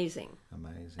 Amazing.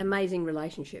 Amazing. Amazing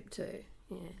relationship too.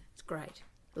 Yeah, it's great.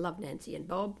 Love Nancy and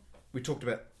Bob. You talked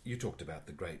about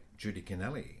the great Judy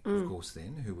Kennelly, of course,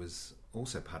 then, who was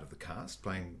also part of the cast,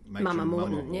 playing Mama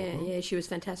Morton. Yeah, she was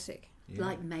fantastic. Yeah.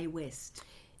 Like Mae West.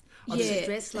 Yeah,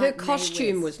 dressed her like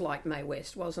costume Mae was like Mae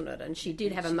West, wasn't it? And she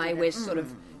did have a Mae West sort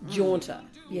of jaunter.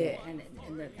 Yeah.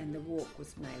 And the walk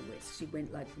was Mae West. She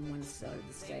went like from one side of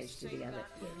the stage to the other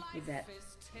with that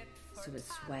sort of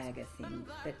swagger thing,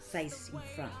 but face in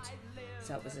front.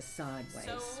 So it was a sideways sort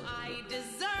of I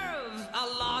deserve a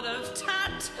lot of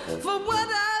tat for what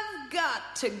I've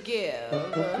got to give.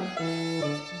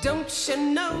 Don't you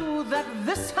know that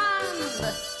this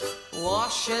hand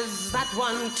washes that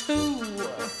one too?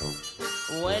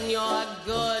 When you're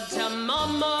good to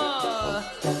Mama,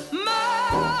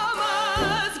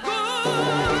 Mama's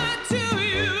good to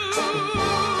you.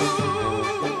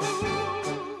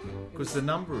 Because the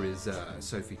number is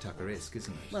Sophie Tucker-esque,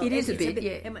 isn't it? Well, it is a bit,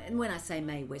 yeah. And when I say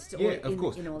Mae West, yeah, of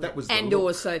course, in all that was and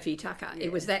or Sophie Tucker. Yeah.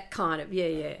 It was that kind of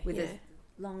with a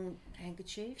long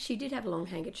handkerchief. She did have a long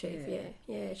handkerchief.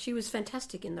 Yeah. She was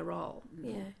fantastic in the role.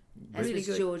 Yeah, as really was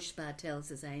good. George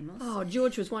Bartels as Amos. Oh,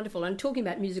 George was wonderful. And talking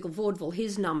about musical vaudeville,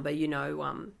 his number,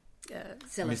 Mr.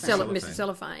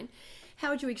 Cellophane. How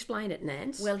would you explain it,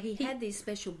 Nance? Well, he had these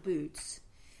special boots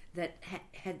that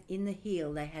had in the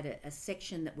heel, they had a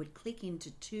section that would click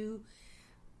into two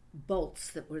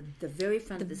bolts that were at the very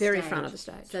front of the stage. front of the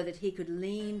stage. So that he could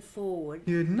lean forward.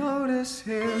 You'd notice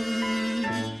him,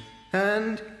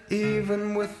 and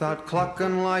even without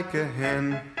clucking like a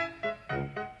hen,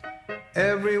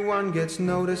 everyone gets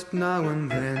noticed now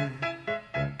and then.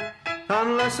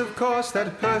 Unless, of course,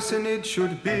 that personage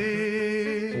should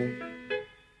be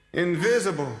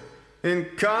invisible,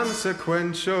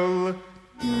 inconsequential.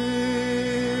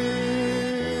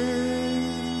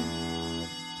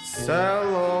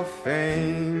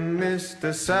 Cellophane,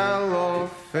 Mr.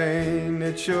 Cellophane,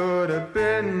 it should have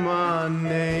been my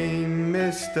name,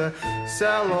 Mr.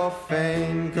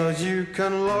 Cellophane, 'cause you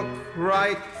can look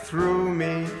right through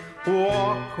me,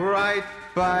 walk right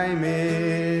by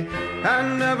me,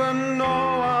 and never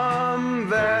know I'm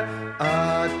there.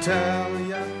 I tell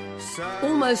ya.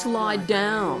 Almost lie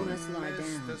down.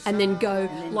 And then go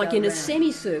like in a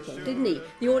semicircle, didn't he?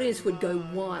 The audience would go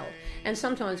wild. And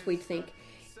sometimes we'd think,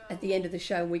 at the end of the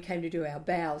show, when we came to do our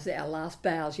bows, our last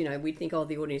bows, we'd think,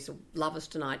 the audience will love us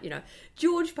tonight,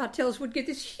 George Bartels would get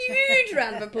this huge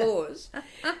round of applause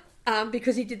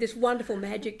because he did this wonderful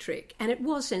magic trick, and it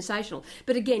was sensational.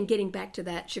 But again, getting back to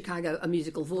that Chicago, a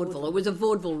musical vaudeville, it was a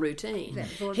vaudeville routine.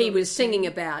 He was singing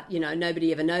about,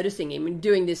 nobody ever noticing him and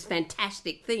doing this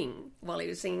fantastic thing while he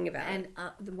was singing about it.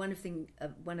 And one of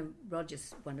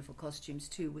Roger's wonderful costumes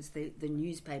too was the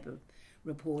newspaper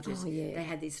reporters. Oh, yeah. They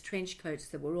had these trench coats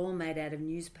that were all made out of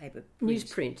newspaper print.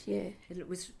 Newsprint, yeah. It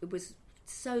was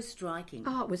so striking.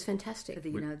 Oh, it was fantastic.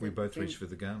 We both reached for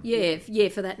the gun. Yeah,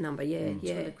 for that number, yeah.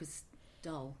 It was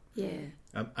dull. Yeah.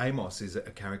 Amos is a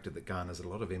character that garners a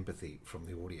lot of empathy from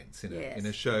the audience in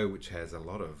a show which has a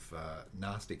lot of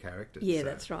nasty characters. Yeah,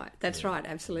 that's right. That's right.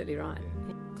 Absolutely right.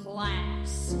 Yeah.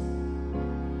 Class.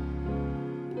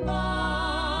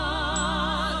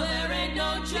 There ain't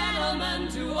no gentleman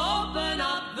to open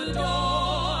up the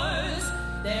doors.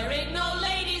 There ain't no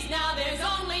ladies now, there's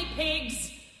only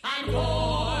pigs and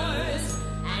whores.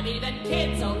 And even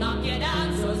kids will knock you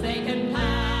down so they can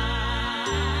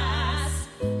pass.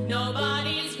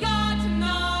 Nobody's got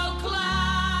no class.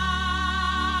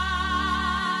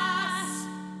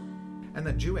 And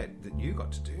that duet that you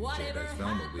got to do, Jebez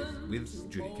Velma,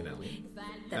 with Judy Kennelly.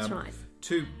 That's right.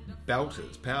 Two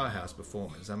belters, powerhouse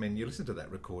performers. I mean, you listen to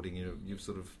that recording, you've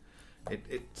sort of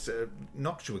it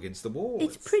knocks you against the wall.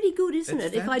 It's pretty good, isn't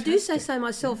it's it? If I do say fantastic. so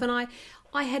myself. And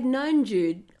I had known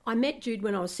Jude. I met Jude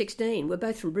when I was 16. We're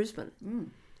both from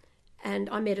Brisbane. And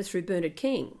I met her through Bernard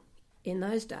King in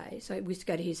those days. So we used to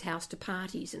go to his house to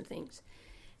parties and things.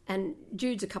 And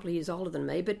Jude's a couple of years older than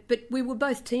me, but we were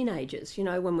both teenagers, you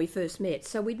know, when we first met.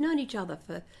 So we'd known each other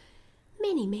for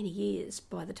many, many years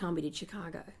by the time we did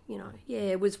Chicago, you know. Yeah,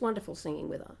 it was wonderful singing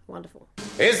with her. Wonderful.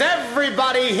 Is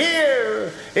everybody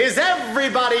here? Is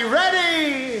everybody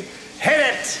ready? Hit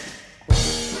it!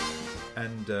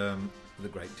 And the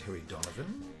great Terry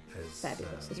Donovan as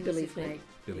Fabulous. As Billy Flynn.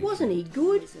 Billy Wasn't he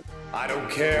good? I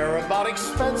don't care about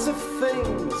expensive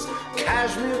things,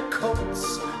 cashmere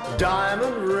coats,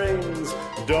 diamond rings,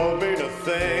 don't mean a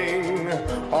thing.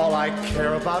 All I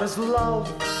care about is love.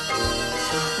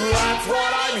 That's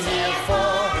what I'm here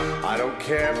for. I don't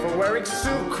care for wearing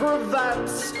silk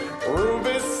cravats,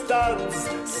 ruby studs,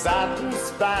 satin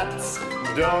spats,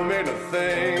 don't mean a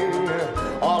thing.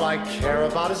 All I care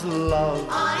about is love. All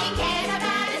I care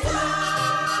about is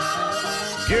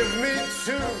love. Give me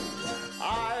two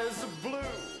eyes of blue.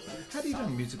 Had he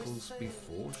done musicals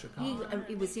before Chicago?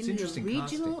 It was It's in the interesting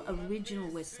original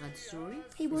West Side Story.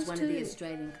 He was one too. of the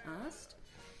Australian cast.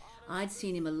 I'd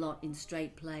seen him a lot in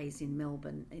straight plays in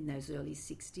Melbourne in those early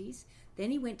 60s.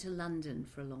 Then he went to London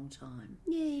for a long time.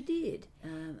 Yeah, he did.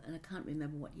 And I can't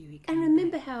remember what year he came And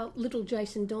remember back. how little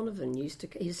Jason Donovan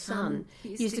his son,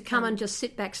 He used to come and just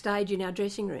sit backstage in our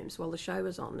dressing rooms while the show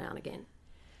was on now and again.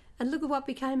 And look at what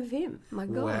became of him. My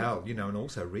God. Wow, you know, and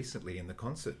also recently in the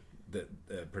concert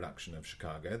production of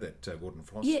Chicago that Gordon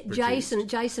Frost Yeah, produced.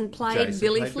 Jason played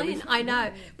Billy played Flynn. I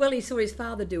know. Well, he saw his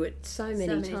father do it so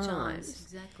many times.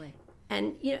 Exactly.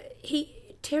 And, you know,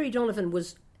 Terry Donovan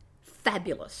was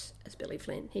fabulous as Billy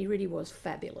Flynn. He really was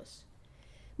fabulous.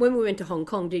 When we went to Hong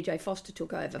Kong, DJ Foster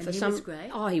took over And for he some. was great.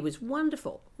 Oh, he was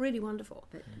wonderful, really wonderful.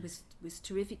 But it was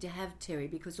terrific to have Terry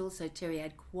because also Terry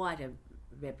had quite a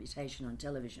reputation on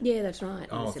television. Yeah, that's right.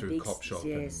 Oh, He was a through big- Cop Shop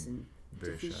yes, and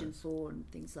various Division shows. 4 and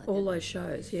things like All that. those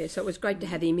shows, yeah. So it was great to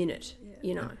have him in it,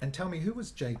 you know. And tell me, who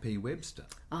was J.P. Webster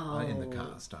in the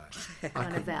cast? I One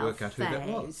couldn't of our work out who that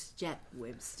was. faves, Jack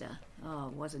Webster. Oh,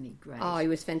 wasn't he great? Oh, he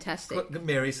was fantastic. Got the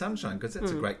Mary Sunshine, because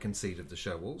that's a great conceit of the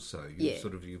show. Also, Yeah.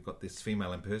 you've got this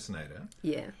female impersonator,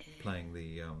 Yeah. playing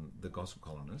the gospel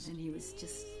columnist. And he was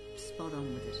just spot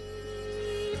on with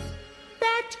it.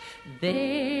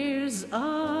 There's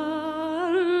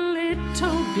a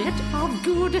little bit of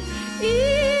good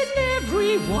in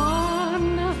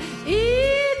everyone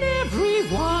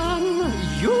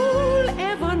you'll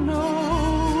ever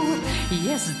know.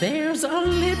 Yes, there's a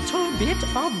little bit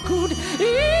of good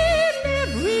in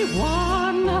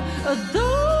everyone,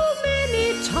 though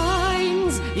many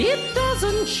times it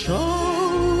doesn't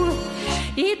show.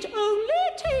 It only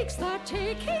takes the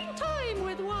taking time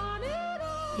with one and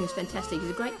all. He was fantastic. He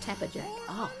was a great tapper, Jack.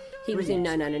 Oh, he was in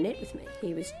No Nanette with me.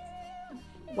 He was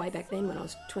way back then when I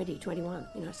was 20, 21,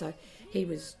 you know, so he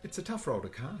was... It's a tough role to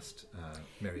cast,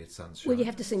 Marriott Sunshine. Well, you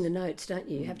have to sing the notes, don't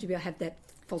you? You have to be able to have that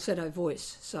falsetto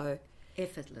voice, so...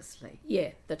 Effortlessly.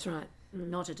 Yeah, that's right.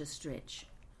 Not at a stretch.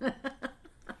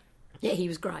 Yeah, he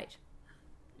was great.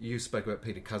 You spoke about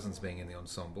Peter Cousins being in the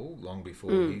ensemble long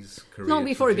before his career. Long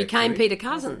before he trajectory. became Peter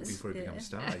Cousins. Before he became a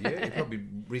star, yeah. Probably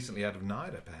recently out of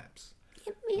NIDA, perhaps.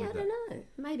 Yeah, I don't know.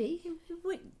 Maybe.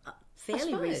 Fairly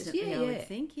suppose, recently, yeah, I would yeah.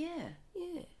 think, yeah.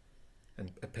 Yeah.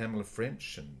 And Pamela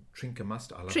French and Trinka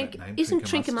Mustard. I love Isn't that name.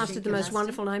 Trinka Mustard the most Mustard.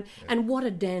 wonderful name? And what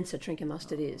a dancer Trinka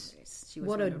Mustard is. Yes, she was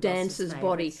What one a of dancer's Ross's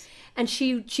body. favourites. And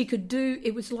she could do,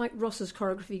 it was like Ross's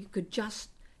choreography, you could just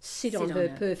sit on her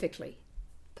perfectly.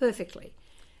 Perfectly.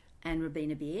 And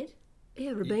Robina Beard.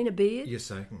 Yeah, Robina Beard. You're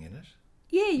soaking in it.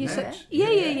 Yeah, you Nat? said. Yeah.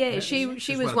 Nat. She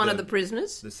She's was one of the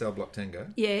prisoners. The Cell Block Tango.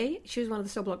 Yeah, she was one of the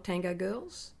Cell Block Tango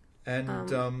girls. And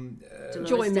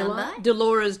Joy Miller,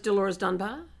 Dolores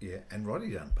Dunbar. Yeah, and Roddy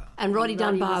Dunbar. And Roddy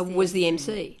Dunbar was the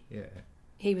MC. Yeah.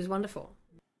 He was wonderful.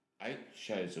 8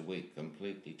 shows a week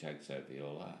completely takes over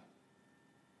your life.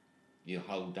 Your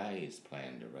whole day is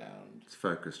planned around. It's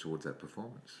focused towards that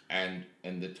performance. And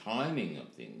the timing of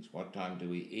things. What time do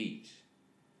we eat?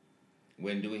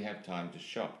 When do we have time to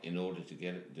shop in order to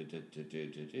get it to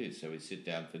do? So we sit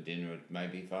down for dinner at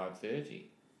maybe 5:30.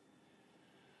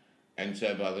 And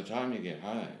so by the time you get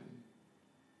home,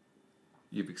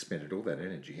 You've expended all that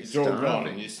energy. it's all gone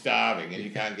and you're starving and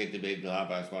you can't get to bed till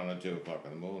 1:30 or 2 o'clock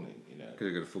in the morning, you know. Because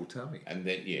you've got a full tummy. And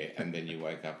then you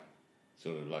wake up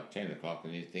sort of like 10 o'clock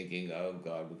and you're thinking, oh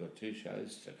God, we've got 2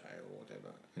 shows today or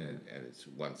whatever. Yeah. And it's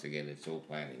once again, it's all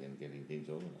planning and getting things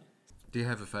organised. Do you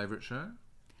have a favourite show?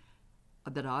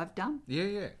 That I've done?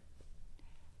 Yeah.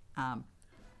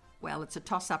 Well, it's a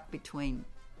toss-up between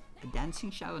a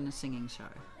dancing show and a singing show.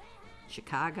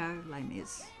 Chicago, Les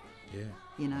Mis. Yeah.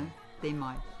 You know, they're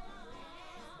my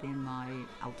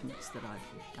ultimates that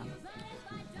I've done.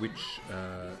 Which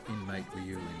inmate were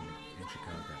you in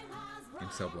Chicago? In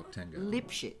Cell Block Tango?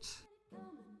 Lipschitz.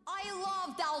 I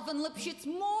loved Alvin Lipschitz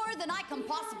more than I can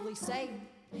possibly say.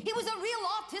 He was a real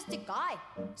autistic guy,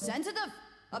 sensitive,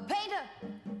 a painter,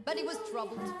 but he was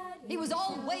troubled. He was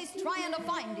always trying to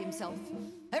find himself.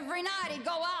 Every night he'd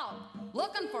go out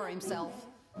looking for himself.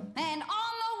 And on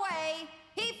the way,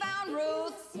 he found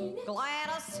Ruth,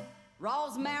 Gladys,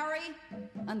 Rosemary,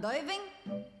 and Irving.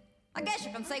 I guess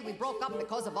you can say we broke up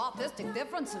because of autistic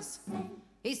differences.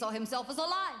 He saw himself as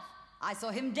alive. I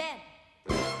saw him dead.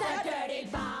 The dirty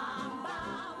bomb,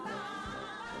 bomb, bomb.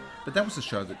 But that was a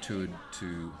show that toured to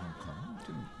Hong Kong,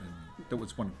 didn't it? And that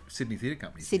was one Sydney Theatre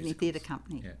Company. Sydney Theatre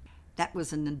Company. Yeah. That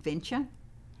was an adventure.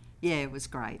 Yeah, it was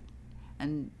great.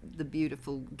 And the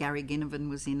beautiful Gary Ginnivan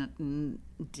was in it, and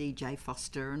DJ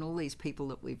Foster, and all these people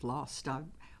that we've lost.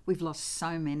 We've lost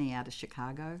so many out of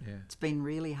Chicago. Yeah. It's been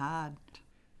really hard.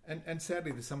 And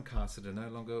sadly, there's some casts that are no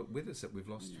longer with us that we've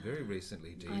lost very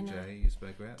recently. I know. DJ, you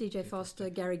spoke about. DJ Foster,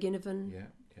 Gary Ginnivan. Yeah.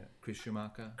 Chris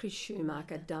Schumacher. Chris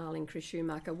Schumacher, darling Chris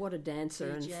Schumacher. What a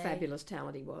dancer and fabulous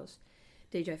talent he was.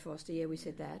 DJ Foster, yeah, we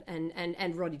said that.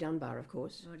 And Roddy Dunbar, of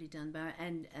course. Roddy Dunbar.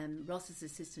 And Ross's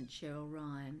assistant, Cheryl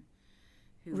Ryan.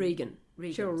 Regan.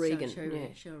 Cheryl Regan.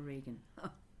 Cheryl Regan.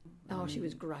 Oh, she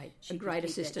was great. A great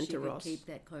assistant to Ross. She could keep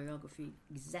that choreography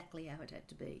exactly how it had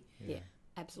to be. Yeah,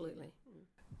 absolutely.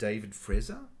 David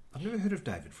Fraser? I've never heard of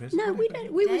David Fraser. No, we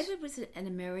don't. David was an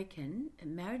American,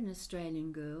 married an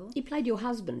Australian girl. He played your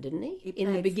husband, didn't he?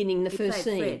 In the beginning, the first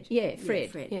scene. Fred. Yeah,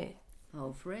 Fred. Yeah.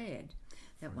 Oh, Fred.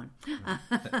 That one.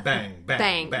 Bang,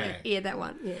 bang, bang. Yeah, that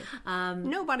one. Yeah.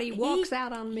 Nobody walks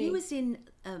out on me. He was in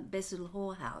Best Little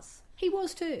Whorehouse. He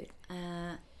was too.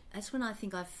 That's when I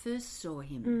think I first saw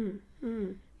him.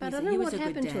 But I don't know what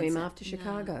happened to him after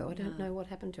Chicago. I don't know what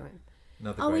happened to him.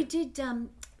 He did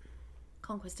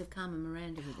Conquest of Carmen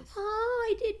Miranda with us. Oh,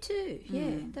 he did too.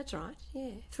 Yeah, that's right. Yeah,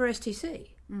 for STC.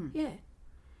 Yeah.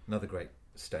 Another great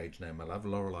stage name I love,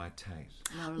 Lorelei Tate.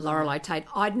 Lorelei Tate.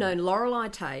 I'd known Lorelei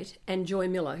Tate and Joy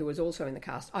Miller, who was also in the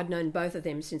cast. I'd known both of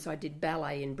them since I did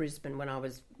ballet in Brisbane when I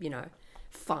was,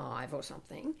 5 or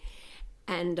something.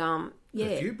 And a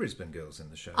few Brisbane girls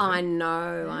in the show. I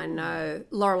know.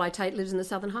 Lorelei Tate lives in the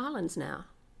Southern Highlands now,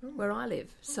 where I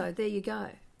live. So there you go.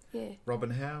 Yeah. Robin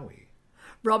Howie.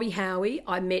 Robbie Howie,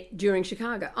 I met during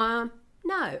Chicago.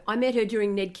 No, I met her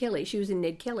during Ned Kelly. She was in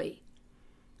Ned Kelly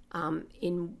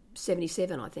in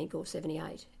 77, I think, or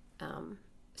 78.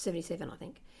 77, I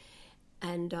think.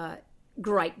 And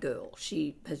great girl.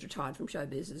 She has retired from show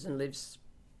business and lives,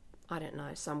 I don't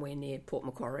know, somewhere near Port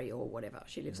Macquarie or whatever.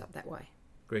 She lives up that way.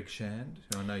 Greg Shand,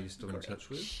 who I know you're still in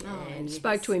touch with. And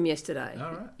spoke to him yesterday.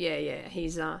 All right. Yeah.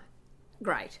 He's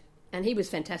great. And he was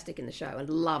fantastic in the show and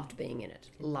loved being in it.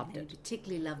 Loved it.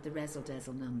 Particularly loved the Razzle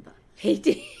Dazzle number. He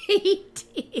did. He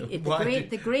did.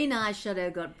 The green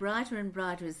eyeshadow got brighter and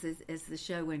brighter as the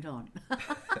show went on.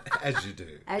 As you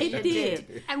do. It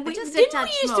did. And we just didn't we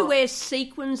used to wear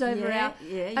sequins over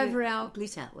our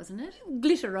glitter, wasn't it?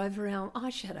 Glitter over our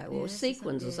eyeshadow or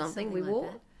sequins or something we wore.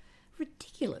 Like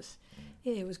ridiculous.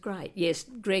 Yeah, it was great. Yes,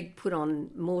 Greg put on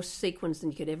more sequins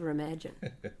than you could ever imagine.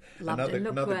 Loved it.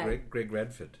 Another Greg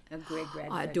Radford. Greg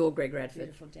Radford. I adore Greg Radford.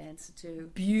 Beautiful dancer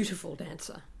too. Beautiful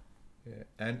dancer. Yeah,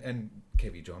 and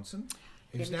Kevin Johnson,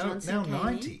 who's now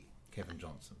 90. Kevin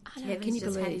Johnson. Kevin's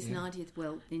just had his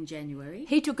 90th in January.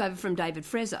 He took over from David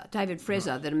Fraser. David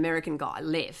Fraser, that American guy,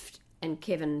 left, and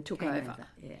Kevin took over.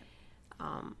 Yeah.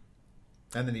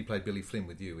 And then he played Billy Flynn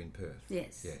with you in Perth.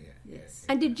 Yes. Yeah.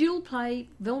 And did Jill play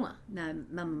Velma? No,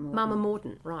 Mama Morton. Mama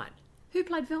Morton, right. Who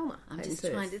played Velma? I'm just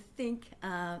trying to think.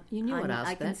 You knew I'd ask that.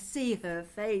 I can see her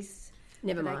face.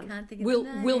 Never mind. I can't think of the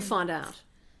name. We'll find out.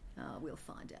 We'll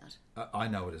find out. I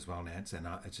know it as well, Nance, and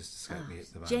it just escaped me at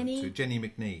the moment. Jenny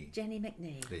McNee. Jenny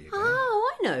McNee. There you go.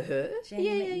 Oh, I know her. Jenny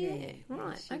McNee.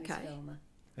 Right, okay.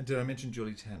 And did I mention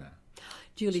Julie Tanner?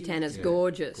 Julie Tanner's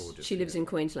gorgeous. She lives in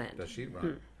Queensland. Does she?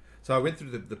 Right. So I went through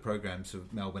the programs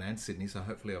of Melbourne and Sydney, so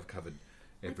hopefully I've covered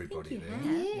everybody there.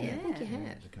 Yeah, I think you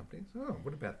have. The companies. Oh,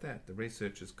 what about that? The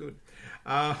research is good.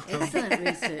 Excellent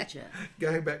researcher.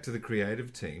 Going back to the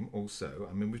creative team also,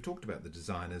 I mean, we've talked about the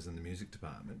designers and the music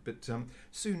department, but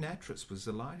Sue Natras was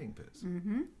the lighting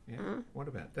person. Yeah. What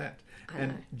about that?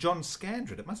 And John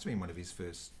Scandrett, it must have been one of his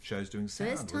first shows doing sound.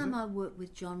 First time I worked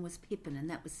with John was Pippin, and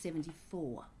that was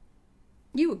 74.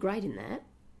 You were great in that.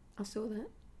 I saw that.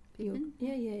 You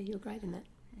were great in that.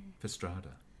 For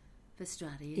Strada. For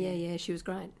Strada, yeah. Yeah, she was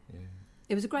great. Yeah.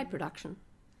 It was a great production.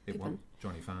 It Pippin. won.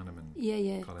 Johnny Farnham and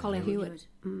Yeah. Colin Hewitt.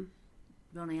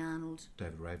 Ronnie Arnold.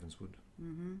 David Ravenswood.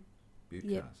 Mm-hmm. Beaut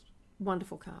Yep. cast.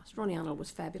 Wonderful cast. Ronnie Arnold was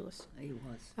fabulous. He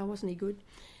was. Oh, wasn't he good?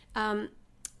 John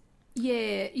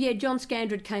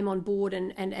Scandred came on board,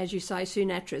 and as you say, Sue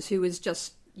Nattrass, who was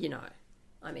just,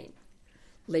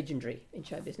 legendary in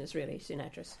show business, really. Sue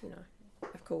Nattrass,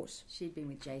 of course. She'd been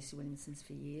with J.C. Williamson's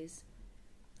for years.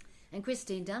 And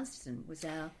Christine Dunstan was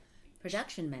our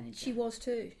production manager. She was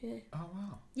too, yeah. Oh,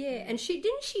 wow. Yeah, and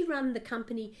didn't she run a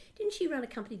company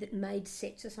that made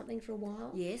sets or something for a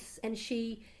while? Yes. And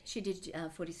she did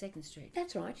 42nd Street.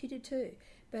 That's right, she did too.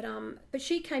 But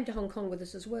she came to Hong Kong with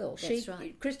us as well. That's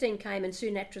right. Christine came and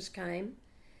Sue Nattrass came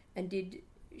and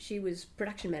she was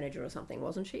production manager or something,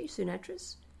 wasn't she, Sue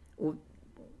Nattrass? Or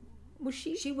was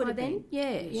she? She would have been.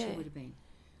 Yeah. She would have been.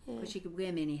 Because she could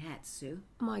wear many hats, Sue.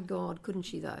 My God, couldn't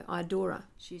she though? I adore her.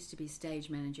 She used to be stage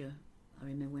manager, I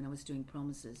remember, when I was doing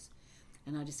Promises.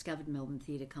 And I discovered Melbourne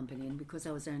Theatre Company, and because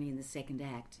I was only in the second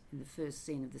act, in the first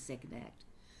scene of the second act,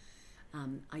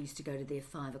 I used to go to their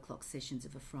 5 o'clock sessions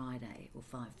of a Friday, or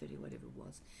 5:30, whatever it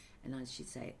was. And she'd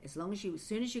say, as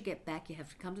soon as you get back, you have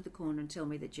to come to the corner and tell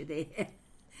me that you're there.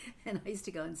 And I used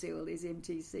to go and see all these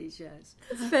MTC shows.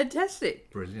 That's fantastic.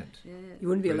 Brilliant. Yeah. You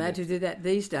wouldn't be allowed to do that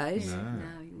these days.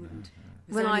 No, you wouldn't.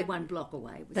 It was only 1 block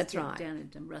away. It was That's right. Down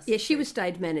at Russell Yeah, she Street. was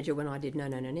stage manager when I did No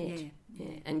Net. Yeah.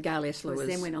 And Gail Esler was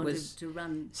then went on to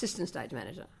run assistant stage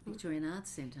manager. Victorian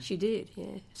Arts Centre. She did,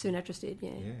 yeah. Sue Nattrass did,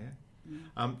 yeah.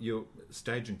 Your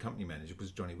stage and company manager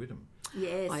was Johnny Whittam.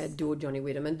 Yes. I adored Johnny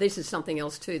Whittam. And this is something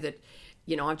else too that,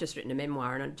 I've just written a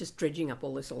memoir and I'm just dredging up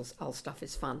all this old stuff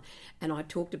is fun. And I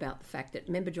talked about the fact that,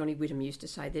 remember Johnny Whittam used to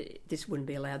say that this wouldn't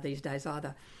be allowed these days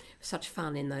either. Such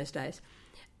fun in those days.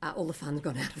 All the fun's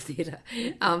gone out of theatre.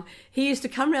 He used to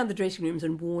come round the dressing rooms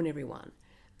and warn everyone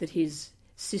that his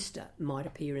sister might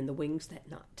appear in the wings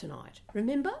tonight.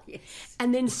 Remember? Yes.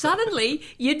 And then suddenly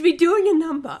you'd be doing a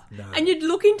number and you'd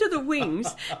look into the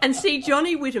wings and see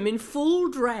Johnny Whittam in full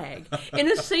drag,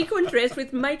 in a sequin dress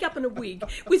with makeup and a wig,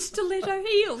 with stiletto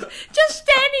heels, just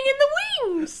standing in the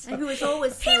wings. And who was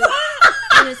always He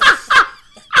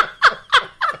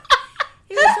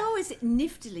He was always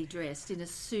niftily dressed in a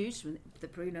suit with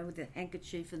the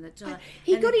handkerchief and the tie.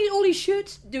 He got all his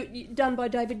shirts done by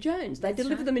David Jones. They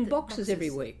deliver right, them in the boxes every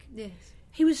week. Yes.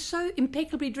 He was so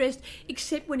impeccably dressed,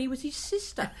 except when he was his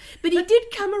sister. But he did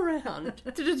come around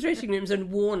to the dressing rooms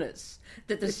and warn us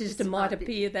that the sister might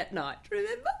appear that night.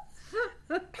 Remember?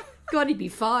 God, he'd be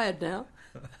fired now.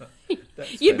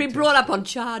 You'd be brought up on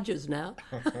charges now.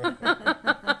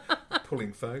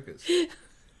 Pulling focus.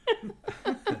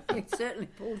 He certainly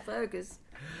pulled focus.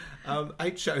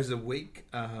 8 shows a week.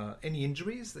 Any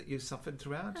injuries that you suffered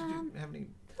throughout? Did you have any?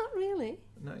 Not really.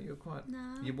 No, you're quite.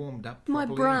 No. You warmed up. My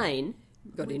properly. brain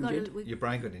got injured. Your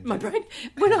brain got injured. My brain.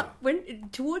 When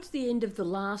towards the end of the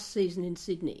last season in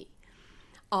Sydney,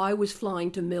 I was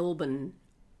flying to Melbourne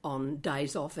on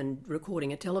days off and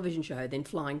recording a television show, then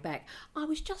flying back. I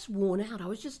was just worn out. I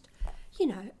was just,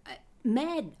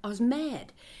 mad. I was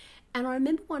mad. And I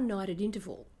remember one night at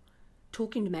interval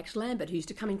talking to Max Lambert, who used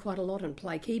to come in quite a lot and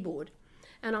play keyboard.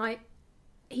 And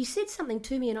he said something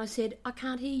to me and I said, I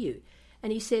can't hear you.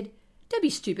 And he said, don't be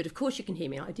stupid, of course you can hear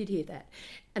me. I did hear that.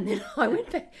 And then I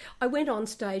went back. I went on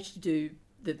stage to do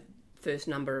the first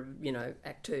number of,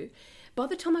 Act 2. By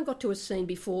the time I got to a scene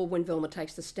before When Velma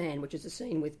Takes the Stand, which is a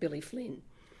scene with Billy Flynn,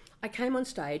 I came on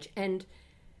stage and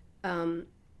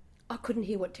I couldn't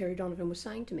hear what Terry Donovan was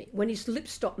saying to me. When his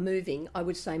lips stopped moving, I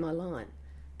would say my line.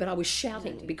 But I was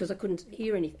shouting because I couldn't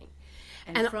hear anything.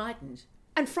 And frightened.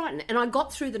 And frightened. And I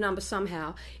got through the number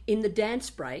somehow. In the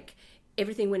dance break,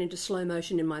 everything went into slow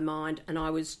motion in my mind and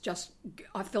I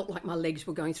felt like my legs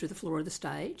were going through the floor of the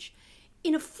stage.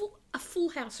 In a full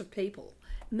house of people.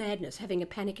 Madness, having a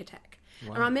panic attack.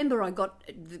 Wow. And I remember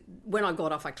when I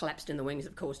got off, I collapsed in the wings,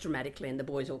 of course, dramatically, and the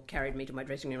boys all carried me to my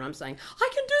dressing room. I'm saying, I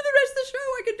can do the rest of the show,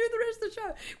 I can do the rest of the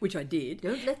show, which I did.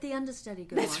 Don't let the understudy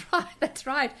go That's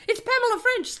right. It's Pamela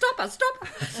French. Stop her.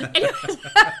 Anyways,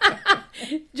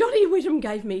 Johnny Whittam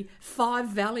gave me 5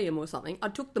 Valium or something. I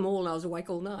took them all and I was awake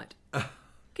all night.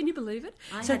 Can you believe it?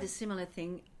 I had a similar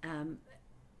thing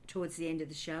towards the end of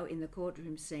the show in the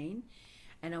courtroom scene,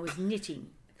 and I was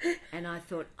knitting. And I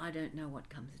thought, I don't know what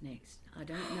comes next. I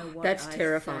don't know what That's I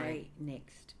terrifying. say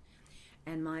next.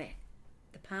 And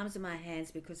the palms of my hands,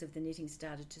 because of the knitting,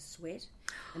 started to sweat.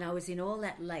 And I was in all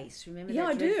that lace. Remember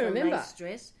that dreadful lace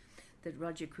dress that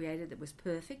Roger created that was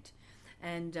perfect?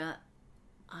 And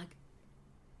I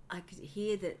could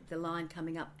hear the line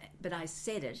coming up, but I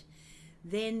said it.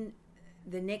 Then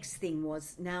the next thing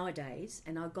was Nowadays,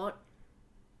 and I got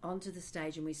onto the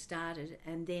stage and we started,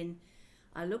 and then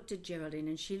I looked at Geraldine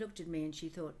and she looked at me and she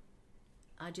thought,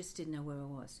 I just didn't know where I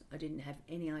was. I didn't have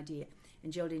any idea.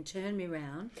 And Geraldine turned me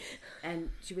around and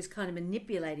she was kind of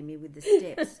manipulating me with the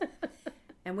steps.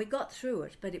 And we got through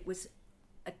it, but it was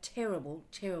a terrible,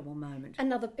 terrible moment.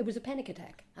 It was a panic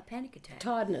attack. A panic attack.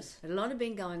 Tiredness. A lot had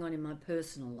been going on in my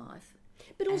personal life.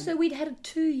 But also we'd had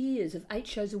 2 years of 8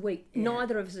 shows a week. Yeah.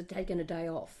 Neither of us had taken a day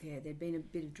off. Yeah, there'd been a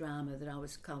bit of drama that I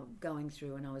was going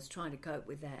through and I was trying to cope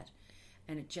with that.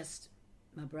 And it just,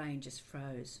 my brain just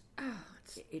froze. Oh,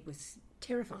 it was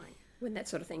terrifying when that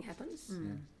sort of thing happens.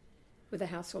 Mm. With a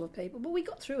house full of people. But we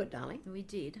got through it, darling. We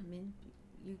did. I mean,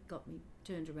 you got me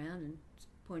turned around and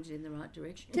pointed in the right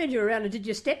direction. Turned you around and did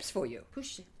your steps for you.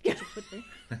 Pushed your foot there.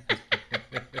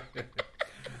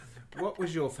 What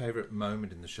was your favourite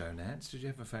moment in the show, Nance? Did you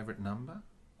have a favourite number?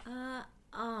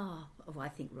 I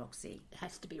think Roxy. It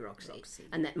has to be Roxy.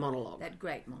 And that monologue. That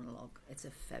great monologue. It's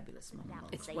a fabulous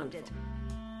monologue. It's wonderful.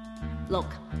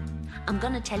 Look, I'm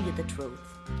going to tell you the truth.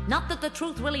 Not that the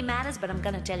truth really matters, but I'm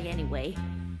going to tell you anyway.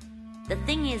 The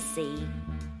thing is, see,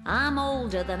 I'm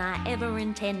older than I ever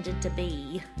intended to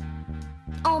be.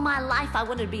 All my life I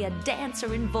wanted to be a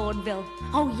dancer in vaudeville.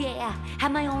 Oh yeah,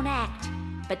 have my own act.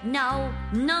 But no.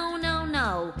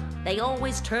 They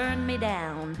always turned me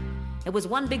down. It was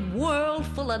one big world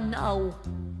full of no.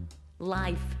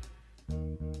 Life.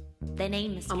 Their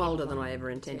name is... I'm older than I ever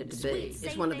intended to be.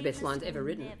 It's one of the best lines ever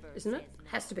written, isn't it?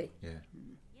 Has to be. Yeah.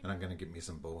 And I'm going to get me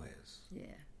some boys. Yeah,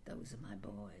 those are my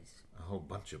boys. A whole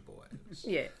bunch of boys.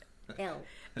 Yeah. L.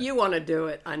 You want to do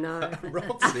it, I know.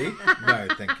 Roxy? No,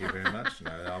 thank you very much.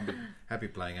 No, I'll be happy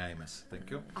playing Amos. Thank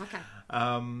you. Okay.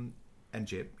 And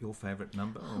Jeb, your favourite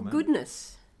number? or Oh, moment?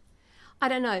 goodness. I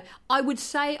don't know. I would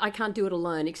say I can't do it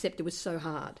alone, except it was so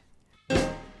hard.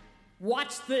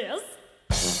 Watch this.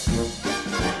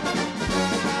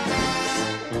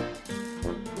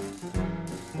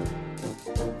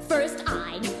 First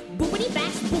I'd boopity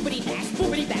bash, boopity bash,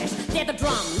 boopity bash. They're the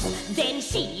drums. Then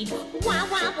she'd wah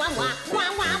wah wah wah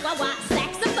wah wah wah wah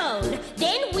saxophone.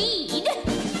 Then we'd.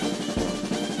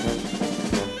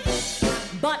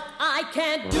 But I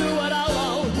can't do it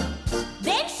alone.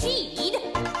 Then she'd.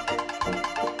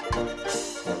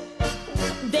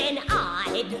 Then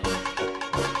I'd.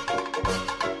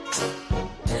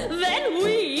 Then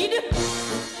we'd.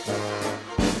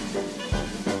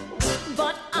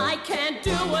 But I can't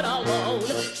do it alone.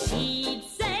 She'd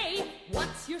say,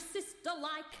 "What's your sister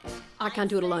like?" I Can't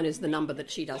Do It Alone is the number that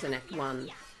she does in Act 1.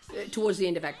 Towards the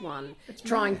end of Act 1.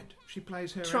 Trying, mad. She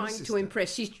plays her trying to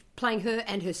impress. She's playing her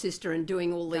and her sister and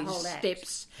doing all these whole act.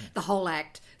 steps, the whole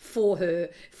act, for her,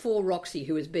 for Roxy,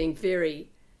 who is being very,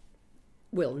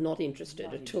 well, not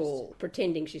interested at all,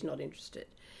 pretending she's not interested.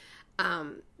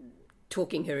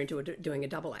 Talking her into doing a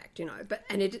double act, you know.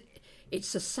 It's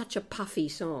such a puffy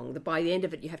song that by the end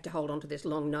of it you have to hold on to this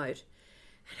long note.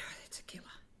 And it's a killer.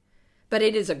 But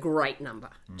it is a great number,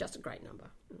 just a great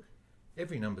number.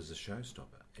 Every number's a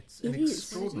showstopper. It's It an is.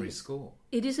 extraordinary It is. score.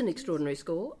 It is an extraordinary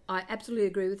score. I absolutely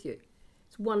agree with you.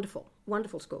 It's wonderful,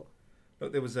 wonderful score.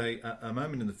 Look, there was a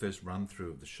moment in the first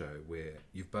run-through of the show where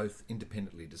you've both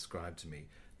independently described to me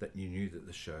that you knew that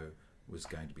the show was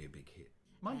going to be a big hit.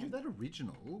 Mind you, that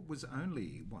original was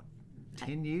only,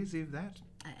 10 years of that?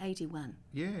 81.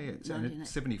 Yeah. And 1980.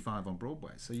 it's 75 on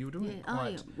Broadway. So you were doing it Oh,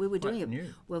 quite, yeah. We were doing quite it.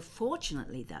 new. Well,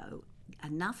 fortunately, though,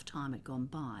 enough time had gone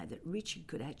by that Richard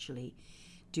could actually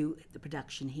do the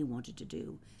production he wanted to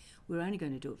do. We were only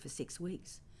going to do it for 6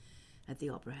 weeks at the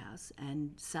Opera House,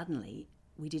 and suddenly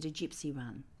we did a gypsy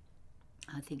run.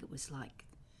 I think it was like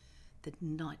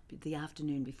the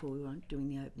afternoon before we were doing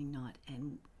the opening night,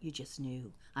 and you just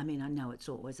knew. I mean, I know it's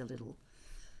always a little...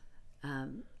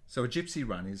 So a gypsy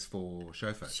run is for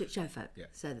show folk? Show folk, Yeah.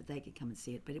 so that they could come and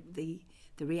see it. But the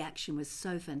reaction was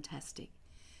so fantastic.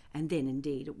 And then,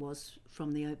 indeed, it was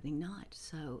from the opening night.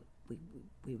 So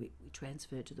we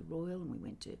transferred to the Royal, and we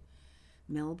went to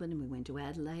Melbourne, and we went to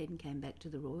Adelaide, and came back to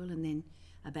the Royal. And then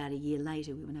about a year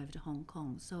later, we went over to Hong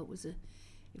Kong. So it was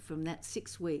from that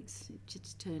 6 weeks, it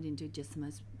just turned into just the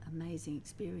most amazing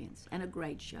experience and a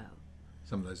great show.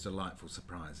 Some of those delightful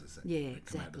surprises that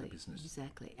come out of the business.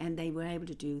 Exactly. And they were able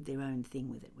to do their own thing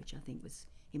with it, which I think was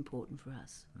important for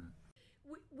us.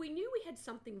 We knew we had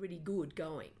something really good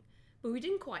going, but we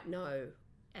didn't quite know,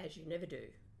 as you never do,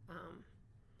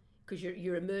 because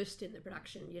you're immersed in the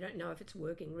production. You don't know if it's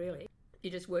working really.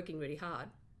 You're just working really hard.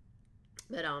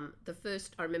 But the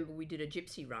first, I remember we did a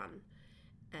gypsy run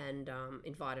and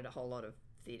invited a whole lot of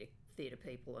theatre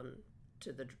people and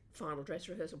to the final dress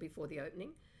rehearsal before the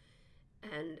opening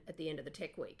and at the end of the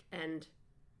tech week. And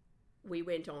we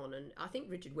went on, and I think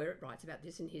Richard Werrett writes about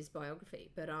this in his biography,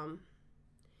 but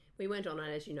We went on,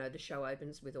 and as you know, the show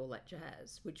opens with All That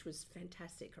Jazz, which was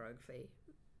fantastic choreography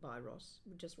by Ross,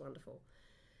 just wonderful.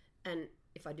 And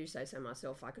if I do say so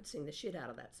myself, I could sing the shit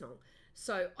out of that song.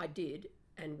 So I did,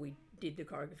 and we did the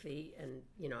choreography, and,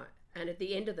 you know, and at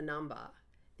the end of the number,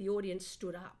 the audience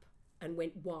stood up and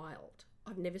went wild.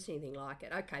 I've never seen anything like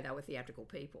it. Okay, they were theatrical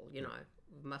people, you know,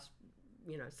 must,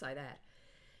 you know, say that.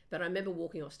 But I remember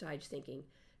walking off stage thinking,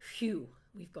 phew,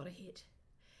 we've got a hit.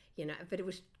 You know, but it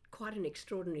was quite an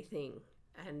extraordinary thing.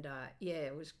 And,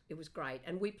 it was great.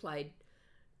 And we played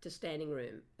to standing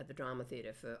room at the Drama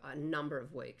Theatre for a number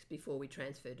of weeks before we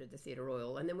transferred to the Theatre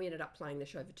Royal. And then we ended up playing the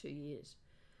show for 2 years.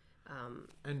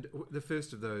 And the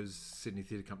first of those Sydney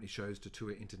Theatre Company shows to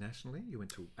tour internationally? You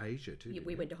went to Asia too,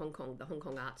 we went to Hong Kong, the Hong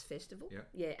Kong Arts Festival. Yeah.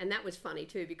 Yeah, and that was funny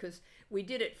too because we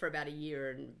did it for about a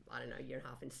year and, I don't know, a year and a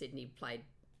half in Sydney.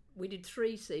 We did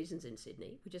 3 seasons in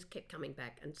Sydney. We just kept coming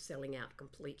back and selling out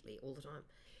completely all the time.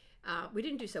 We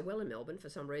didn't do so well in Melbourne for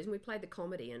some reason. We played the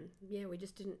comedy and, we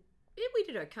just didn't... Yeah, we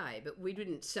did okay, but we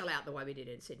didn't sell out the way we did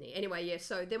in Sydney. Anyway,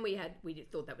 so then we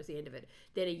thought that was the end of it.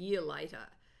 Then a year later,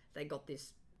 they got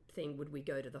this thing, would we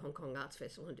go to the Hong Kong Arts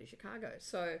Festival and do Chicago?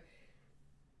 So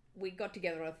we got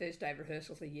together on our first day of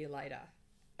rehearsals a year later,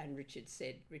 and Richard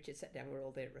sat down, we were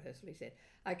all there at rehearsal, he said,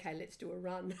 okay, let's do a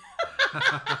run.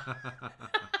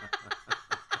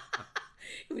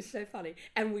 It was so funny.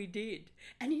 And we did.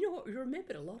 And you know what? We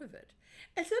remembered a lot of it.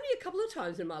 It's only a couple of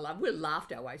times in my life we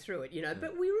laughed our way through it, you know,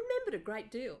 but we remembered a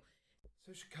great deal.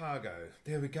 So Chicago,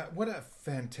 there we go. What a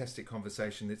fantastic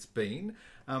conversation it's been.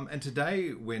 And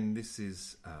today, when this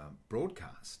is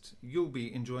broadcast, you'll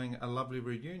be enjoying a lovely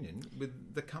reunion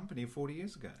with the company 40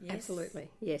 years ago. Yes. Absolutely.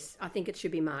 Yes. I think it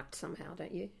should be marked somehow,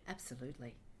 don't you?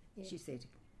 Absolutely. Yeah. She said,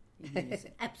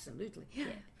 absolutely. Yeah.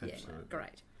 Absolutely. Yeah,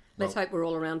 great. Let's hope we're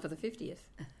all around for the 50th.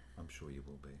 I'm sure you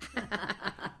will be.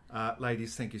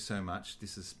 Ladies, thank you so much.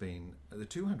 This has been the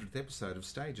 200th episode of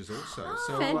Stages also.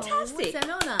 So, fantastic. What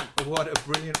an honour. What a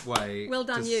brilliant way well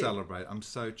done to you. Celebrate. I'm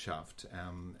so chuffed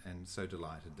and so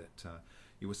delighted that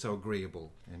you were so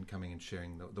agreeable in coming and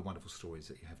sharing the wonderful stories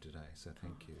that you have today. So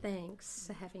thank you. Thanks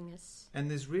for having us.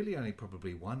 And there's really only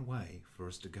probably one way for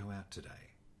us to go out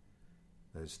today.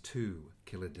 Those 2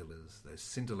 killer dillers, those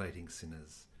scintillating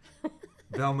sinners,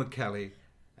 Velma Kelly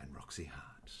and Roxy Hart.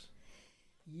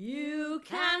 You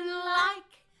can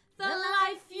like the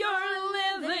life you're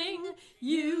living.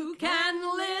 You can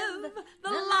live the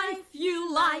life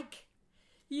you like.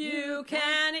 You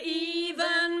can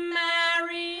even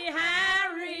marry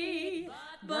Harry,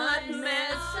 but